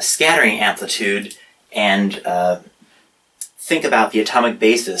scattering amplitude and think about the atomic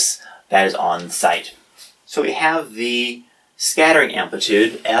basis that is on site. So we have the scattering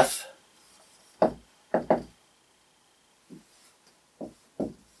amplitude, F,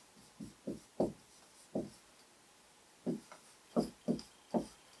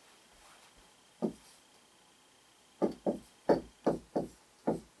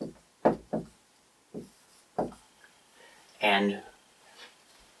 and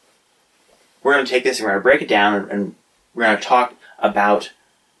we're going to take this and we're going to break it down and we're going to talk about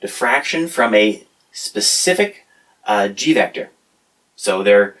diffraction from a specific G vector. So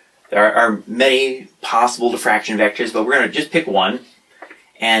there are many possible diffraction vectors, but we're going to just pick one,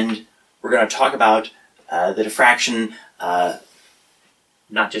 and we're going to talk about the diffraction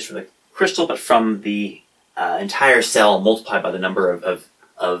not just from the crystal, but from the entire cell multiplied by the number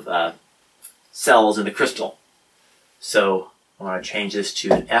of cells in the crystal. So I want to change this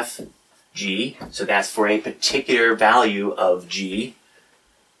to an FG, so that's for a particular value of G,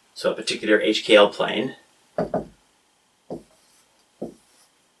 so a particular HKL plane.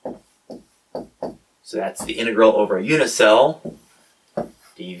 So that's the integral over a unit cell,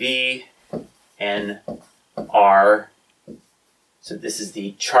 dV n r. So this is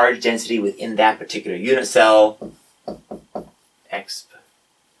the charge density within that particular unit cell, x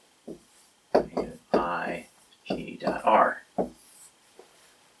I g dot r.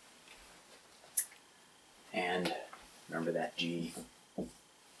 And remember that G.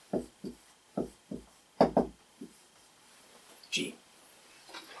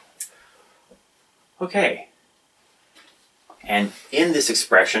 Okay. And in this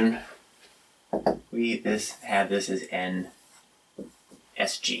expression, we have this as n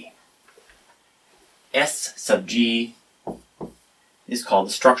SG. S sub G is called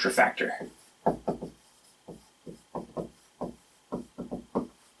the structure factor.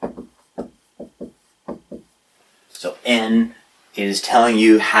 So N is telling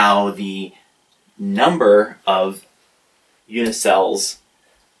you how the number of unit cells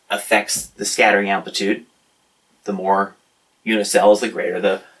affects the scattering amplitude. The more unit cells, the greater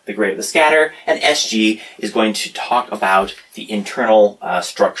the scatter, and SG is going to talk about the internal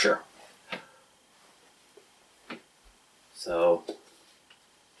structure. So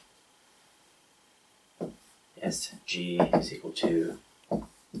SG is equal to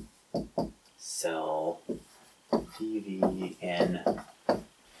cell dV n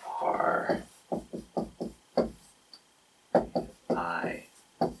r I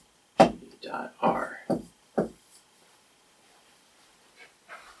g dot r.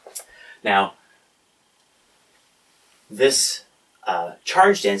 Now, this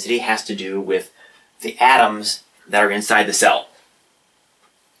charge density has to do with the atoms that are inside the cell.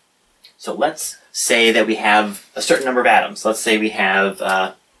 So let's say that we have a certain number of atoms. Let's say we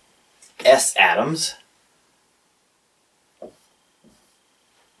have S atoms.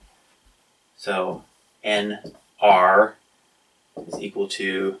 So NR is equal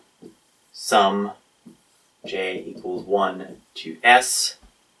to sum J equals 1 to S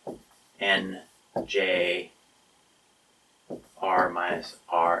N J R minus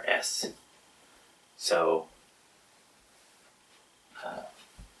RS. So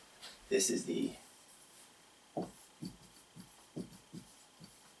this is the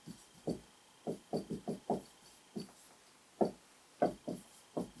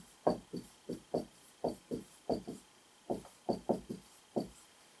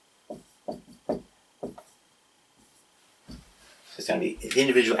going to be the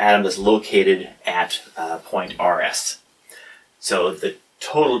individual atom that's located at point RS. So the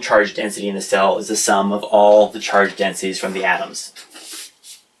total charge density in the cell is the sum of all the charge densities from the atoms.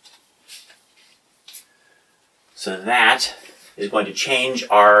 So that is going to change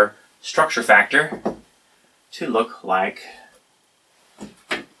our structure factor to look like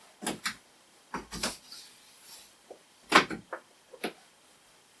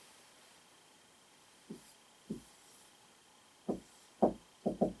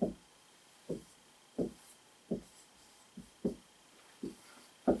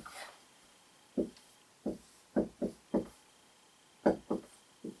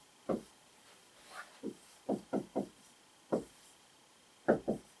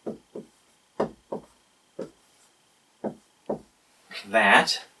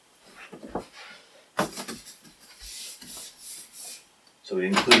that. So we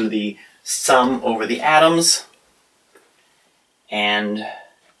include the sum over the atoms, and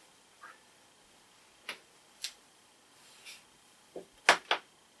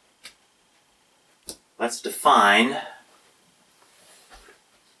let's define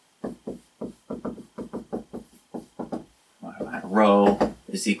rho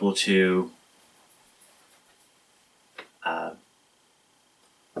is equal to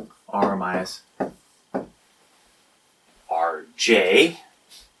R minus Rj,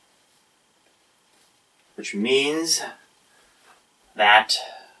 which means that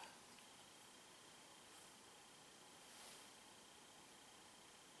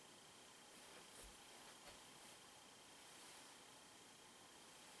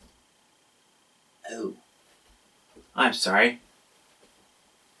I'm sorry,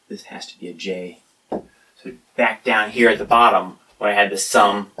 this has to be a J. So back down here at the bottom, when I had the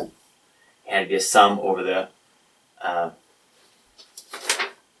sum, it had to be a sum over the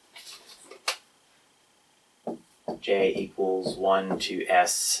J equals 1 to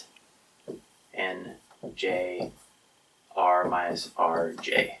S N J R minus Rj.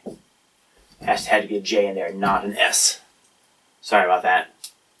 It had to be a J in there, not an S. Sorry about that.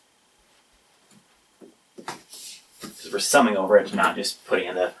 Because we're summing over it, not just putting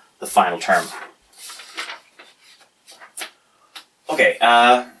in the final term. Okay,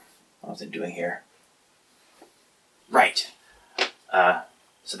 what was I doing here? Right.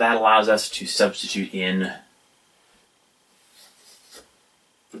 So that allows us to substitute in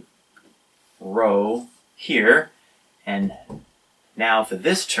rho here, and now for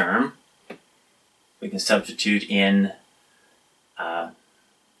this term, we can substitute in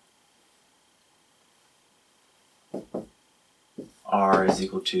R is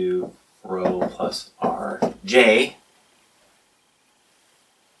equal to rho plus Rj.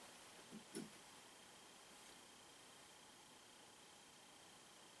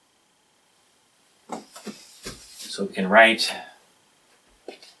 So we can write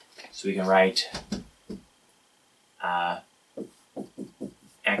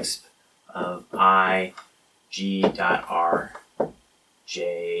exp of I g dot R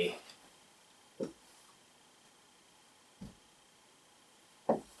j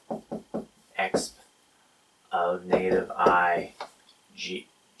exp of negative I g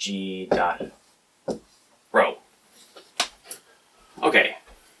dot rho. Okay.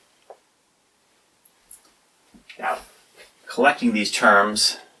 Now, collecting these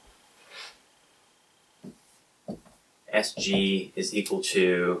terms, Sg is equal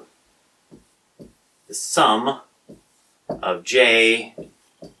to the sum of j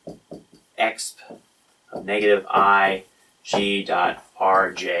exp of negative I g dot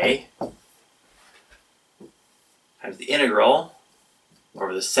Rj times the integral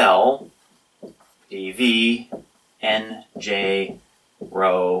over the cell dv nj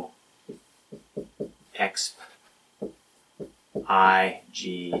rho exp I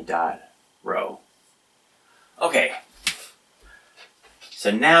g dot rho. Okay,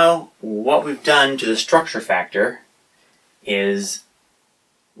 so now what we've done to the structure factor is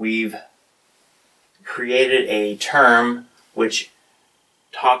we've created a term which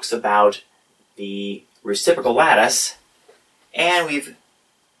talks about the reciprocal lattice, and we've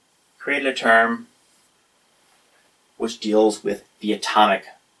created a term which deals with the atomic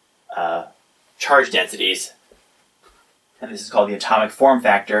charge densities. And this is called the atomic form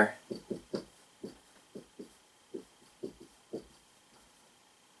factor.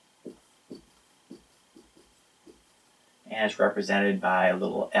 And it's represented by a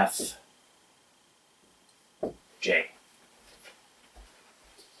little f j.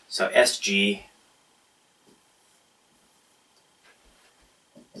 So Sg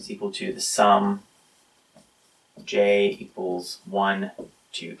is equal to the sum j equals 1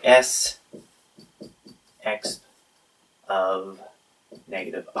 to S exp of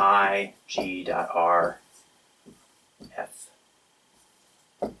negative I G dot R F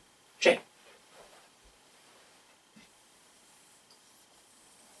J.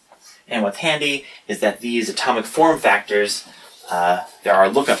 And what's handy is that these atomic form factors, there are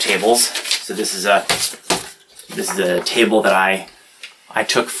lookup tables. So this is a table that I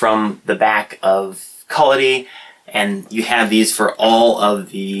took from the back of Cullity, and you have these for all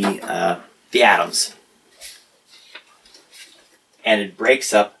of the atoms. And it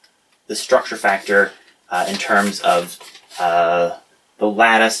breaks up the structure factor in terms of the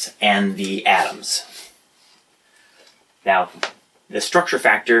lattice and the atoms. Now, the structure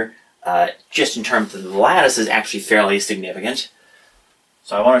factor, just in terms of the lattice, is actually fairly significant.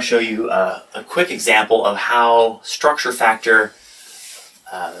 So I want to show you a quick example of how structure factor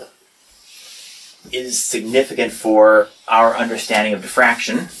is significant for our understanding of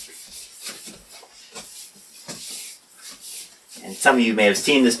diffraction. And some of you may have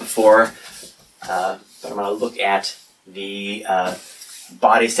seen this before, but I'm going to look at the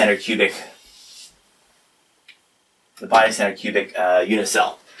body center cubic unit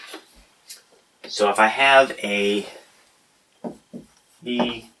cell. So if I have a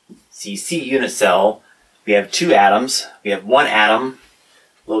BCC unit cell, we have two atoms. We have one atom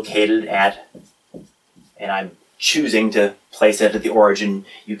located at, and I'm choosing to place it at the origin.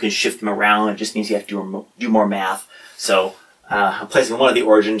 You can shift them around. It just means you have to do more math. So I'm placing one at the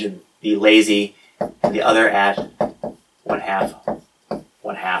origin to be lazy, and the other at 1/2,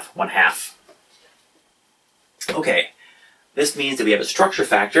 1/2, 1/2. Okay, this means that we have a structure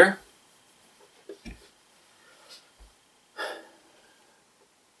factor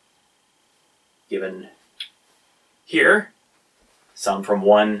given here, sum from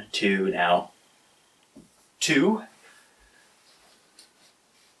 1 to now 2.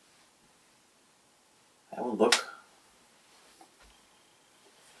 That will look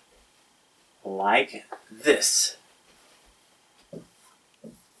like this.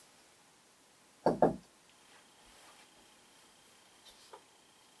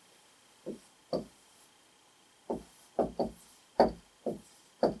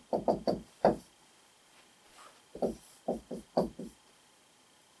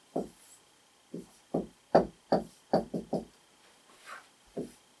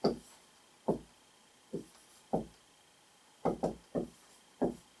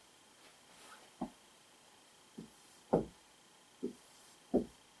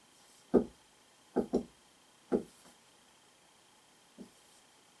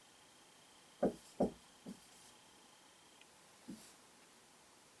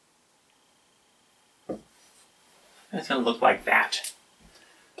 It's going to look like that.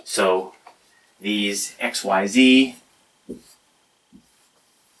 So these X, Y, Z,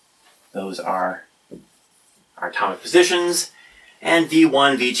 those are our atomic positions, and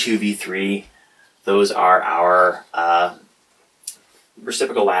V1, V2, V3, those are our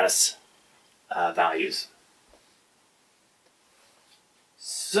reciprocal lattice values.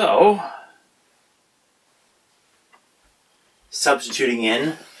 So, substituting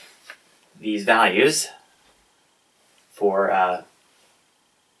in these values for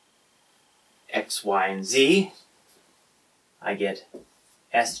X, Y, and Z, I get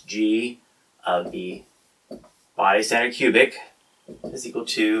Sg of the body center cubic is equal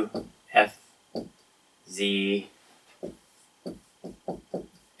to Fz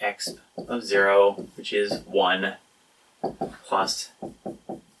x of 0, which is 1, plus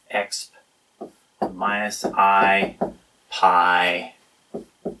x minus I pi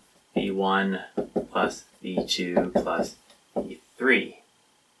V1 plus V2 plus V3.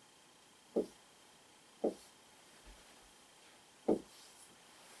 A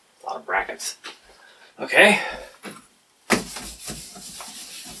lot of brackets. Okay.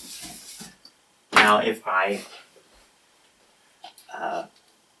 Now if I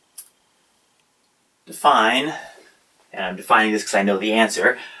define, and I'm defining this because I know the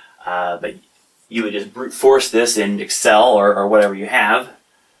answer, but you would just brute force this in Excel or whatever you have.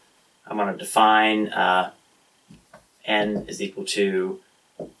 I'm going to define n is equal to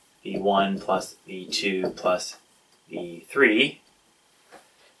v1 plus v2 plus v3.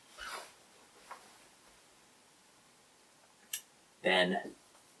 Then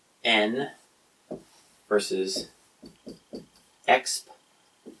n versus exp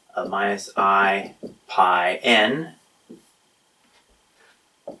of minus I pi n.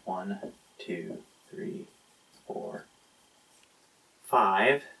 1, 2, 3, 4,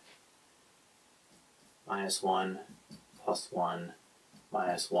 5. Minus 1, plus 1,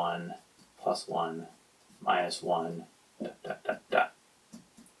 minus 1, plus 1, minus 1, dot, dot, dot, dot.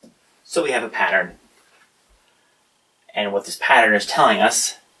 So we have a pattern. And what this pattern is telling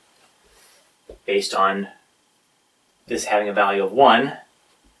us, based on this having a value of 1,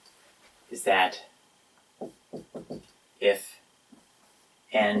 is that if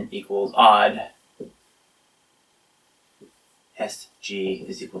n equals odd, SG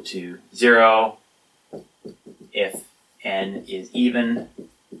is equal to 0. If n is even,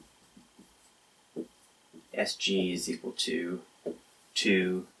 SG is equal to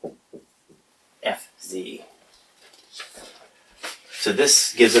 2FZ. So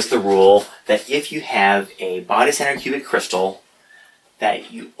this gives us the rule that if you have a body-centered cubic crystal,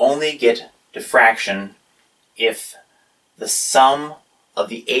 that you only get diffraction if the sum of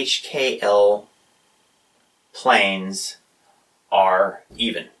the HKL planes are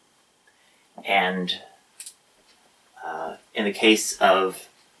even. And in the case of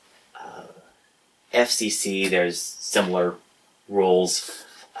FCC, there's similar rules,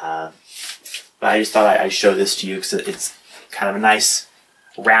 but I just thought I'd show this to you because it's kind of a nice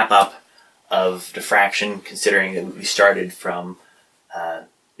wrap-up of diffraction, considering that we started from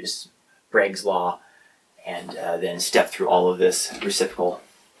just Bragg's law and then stepped through all of this reciprocal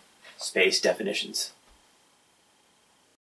space definitions.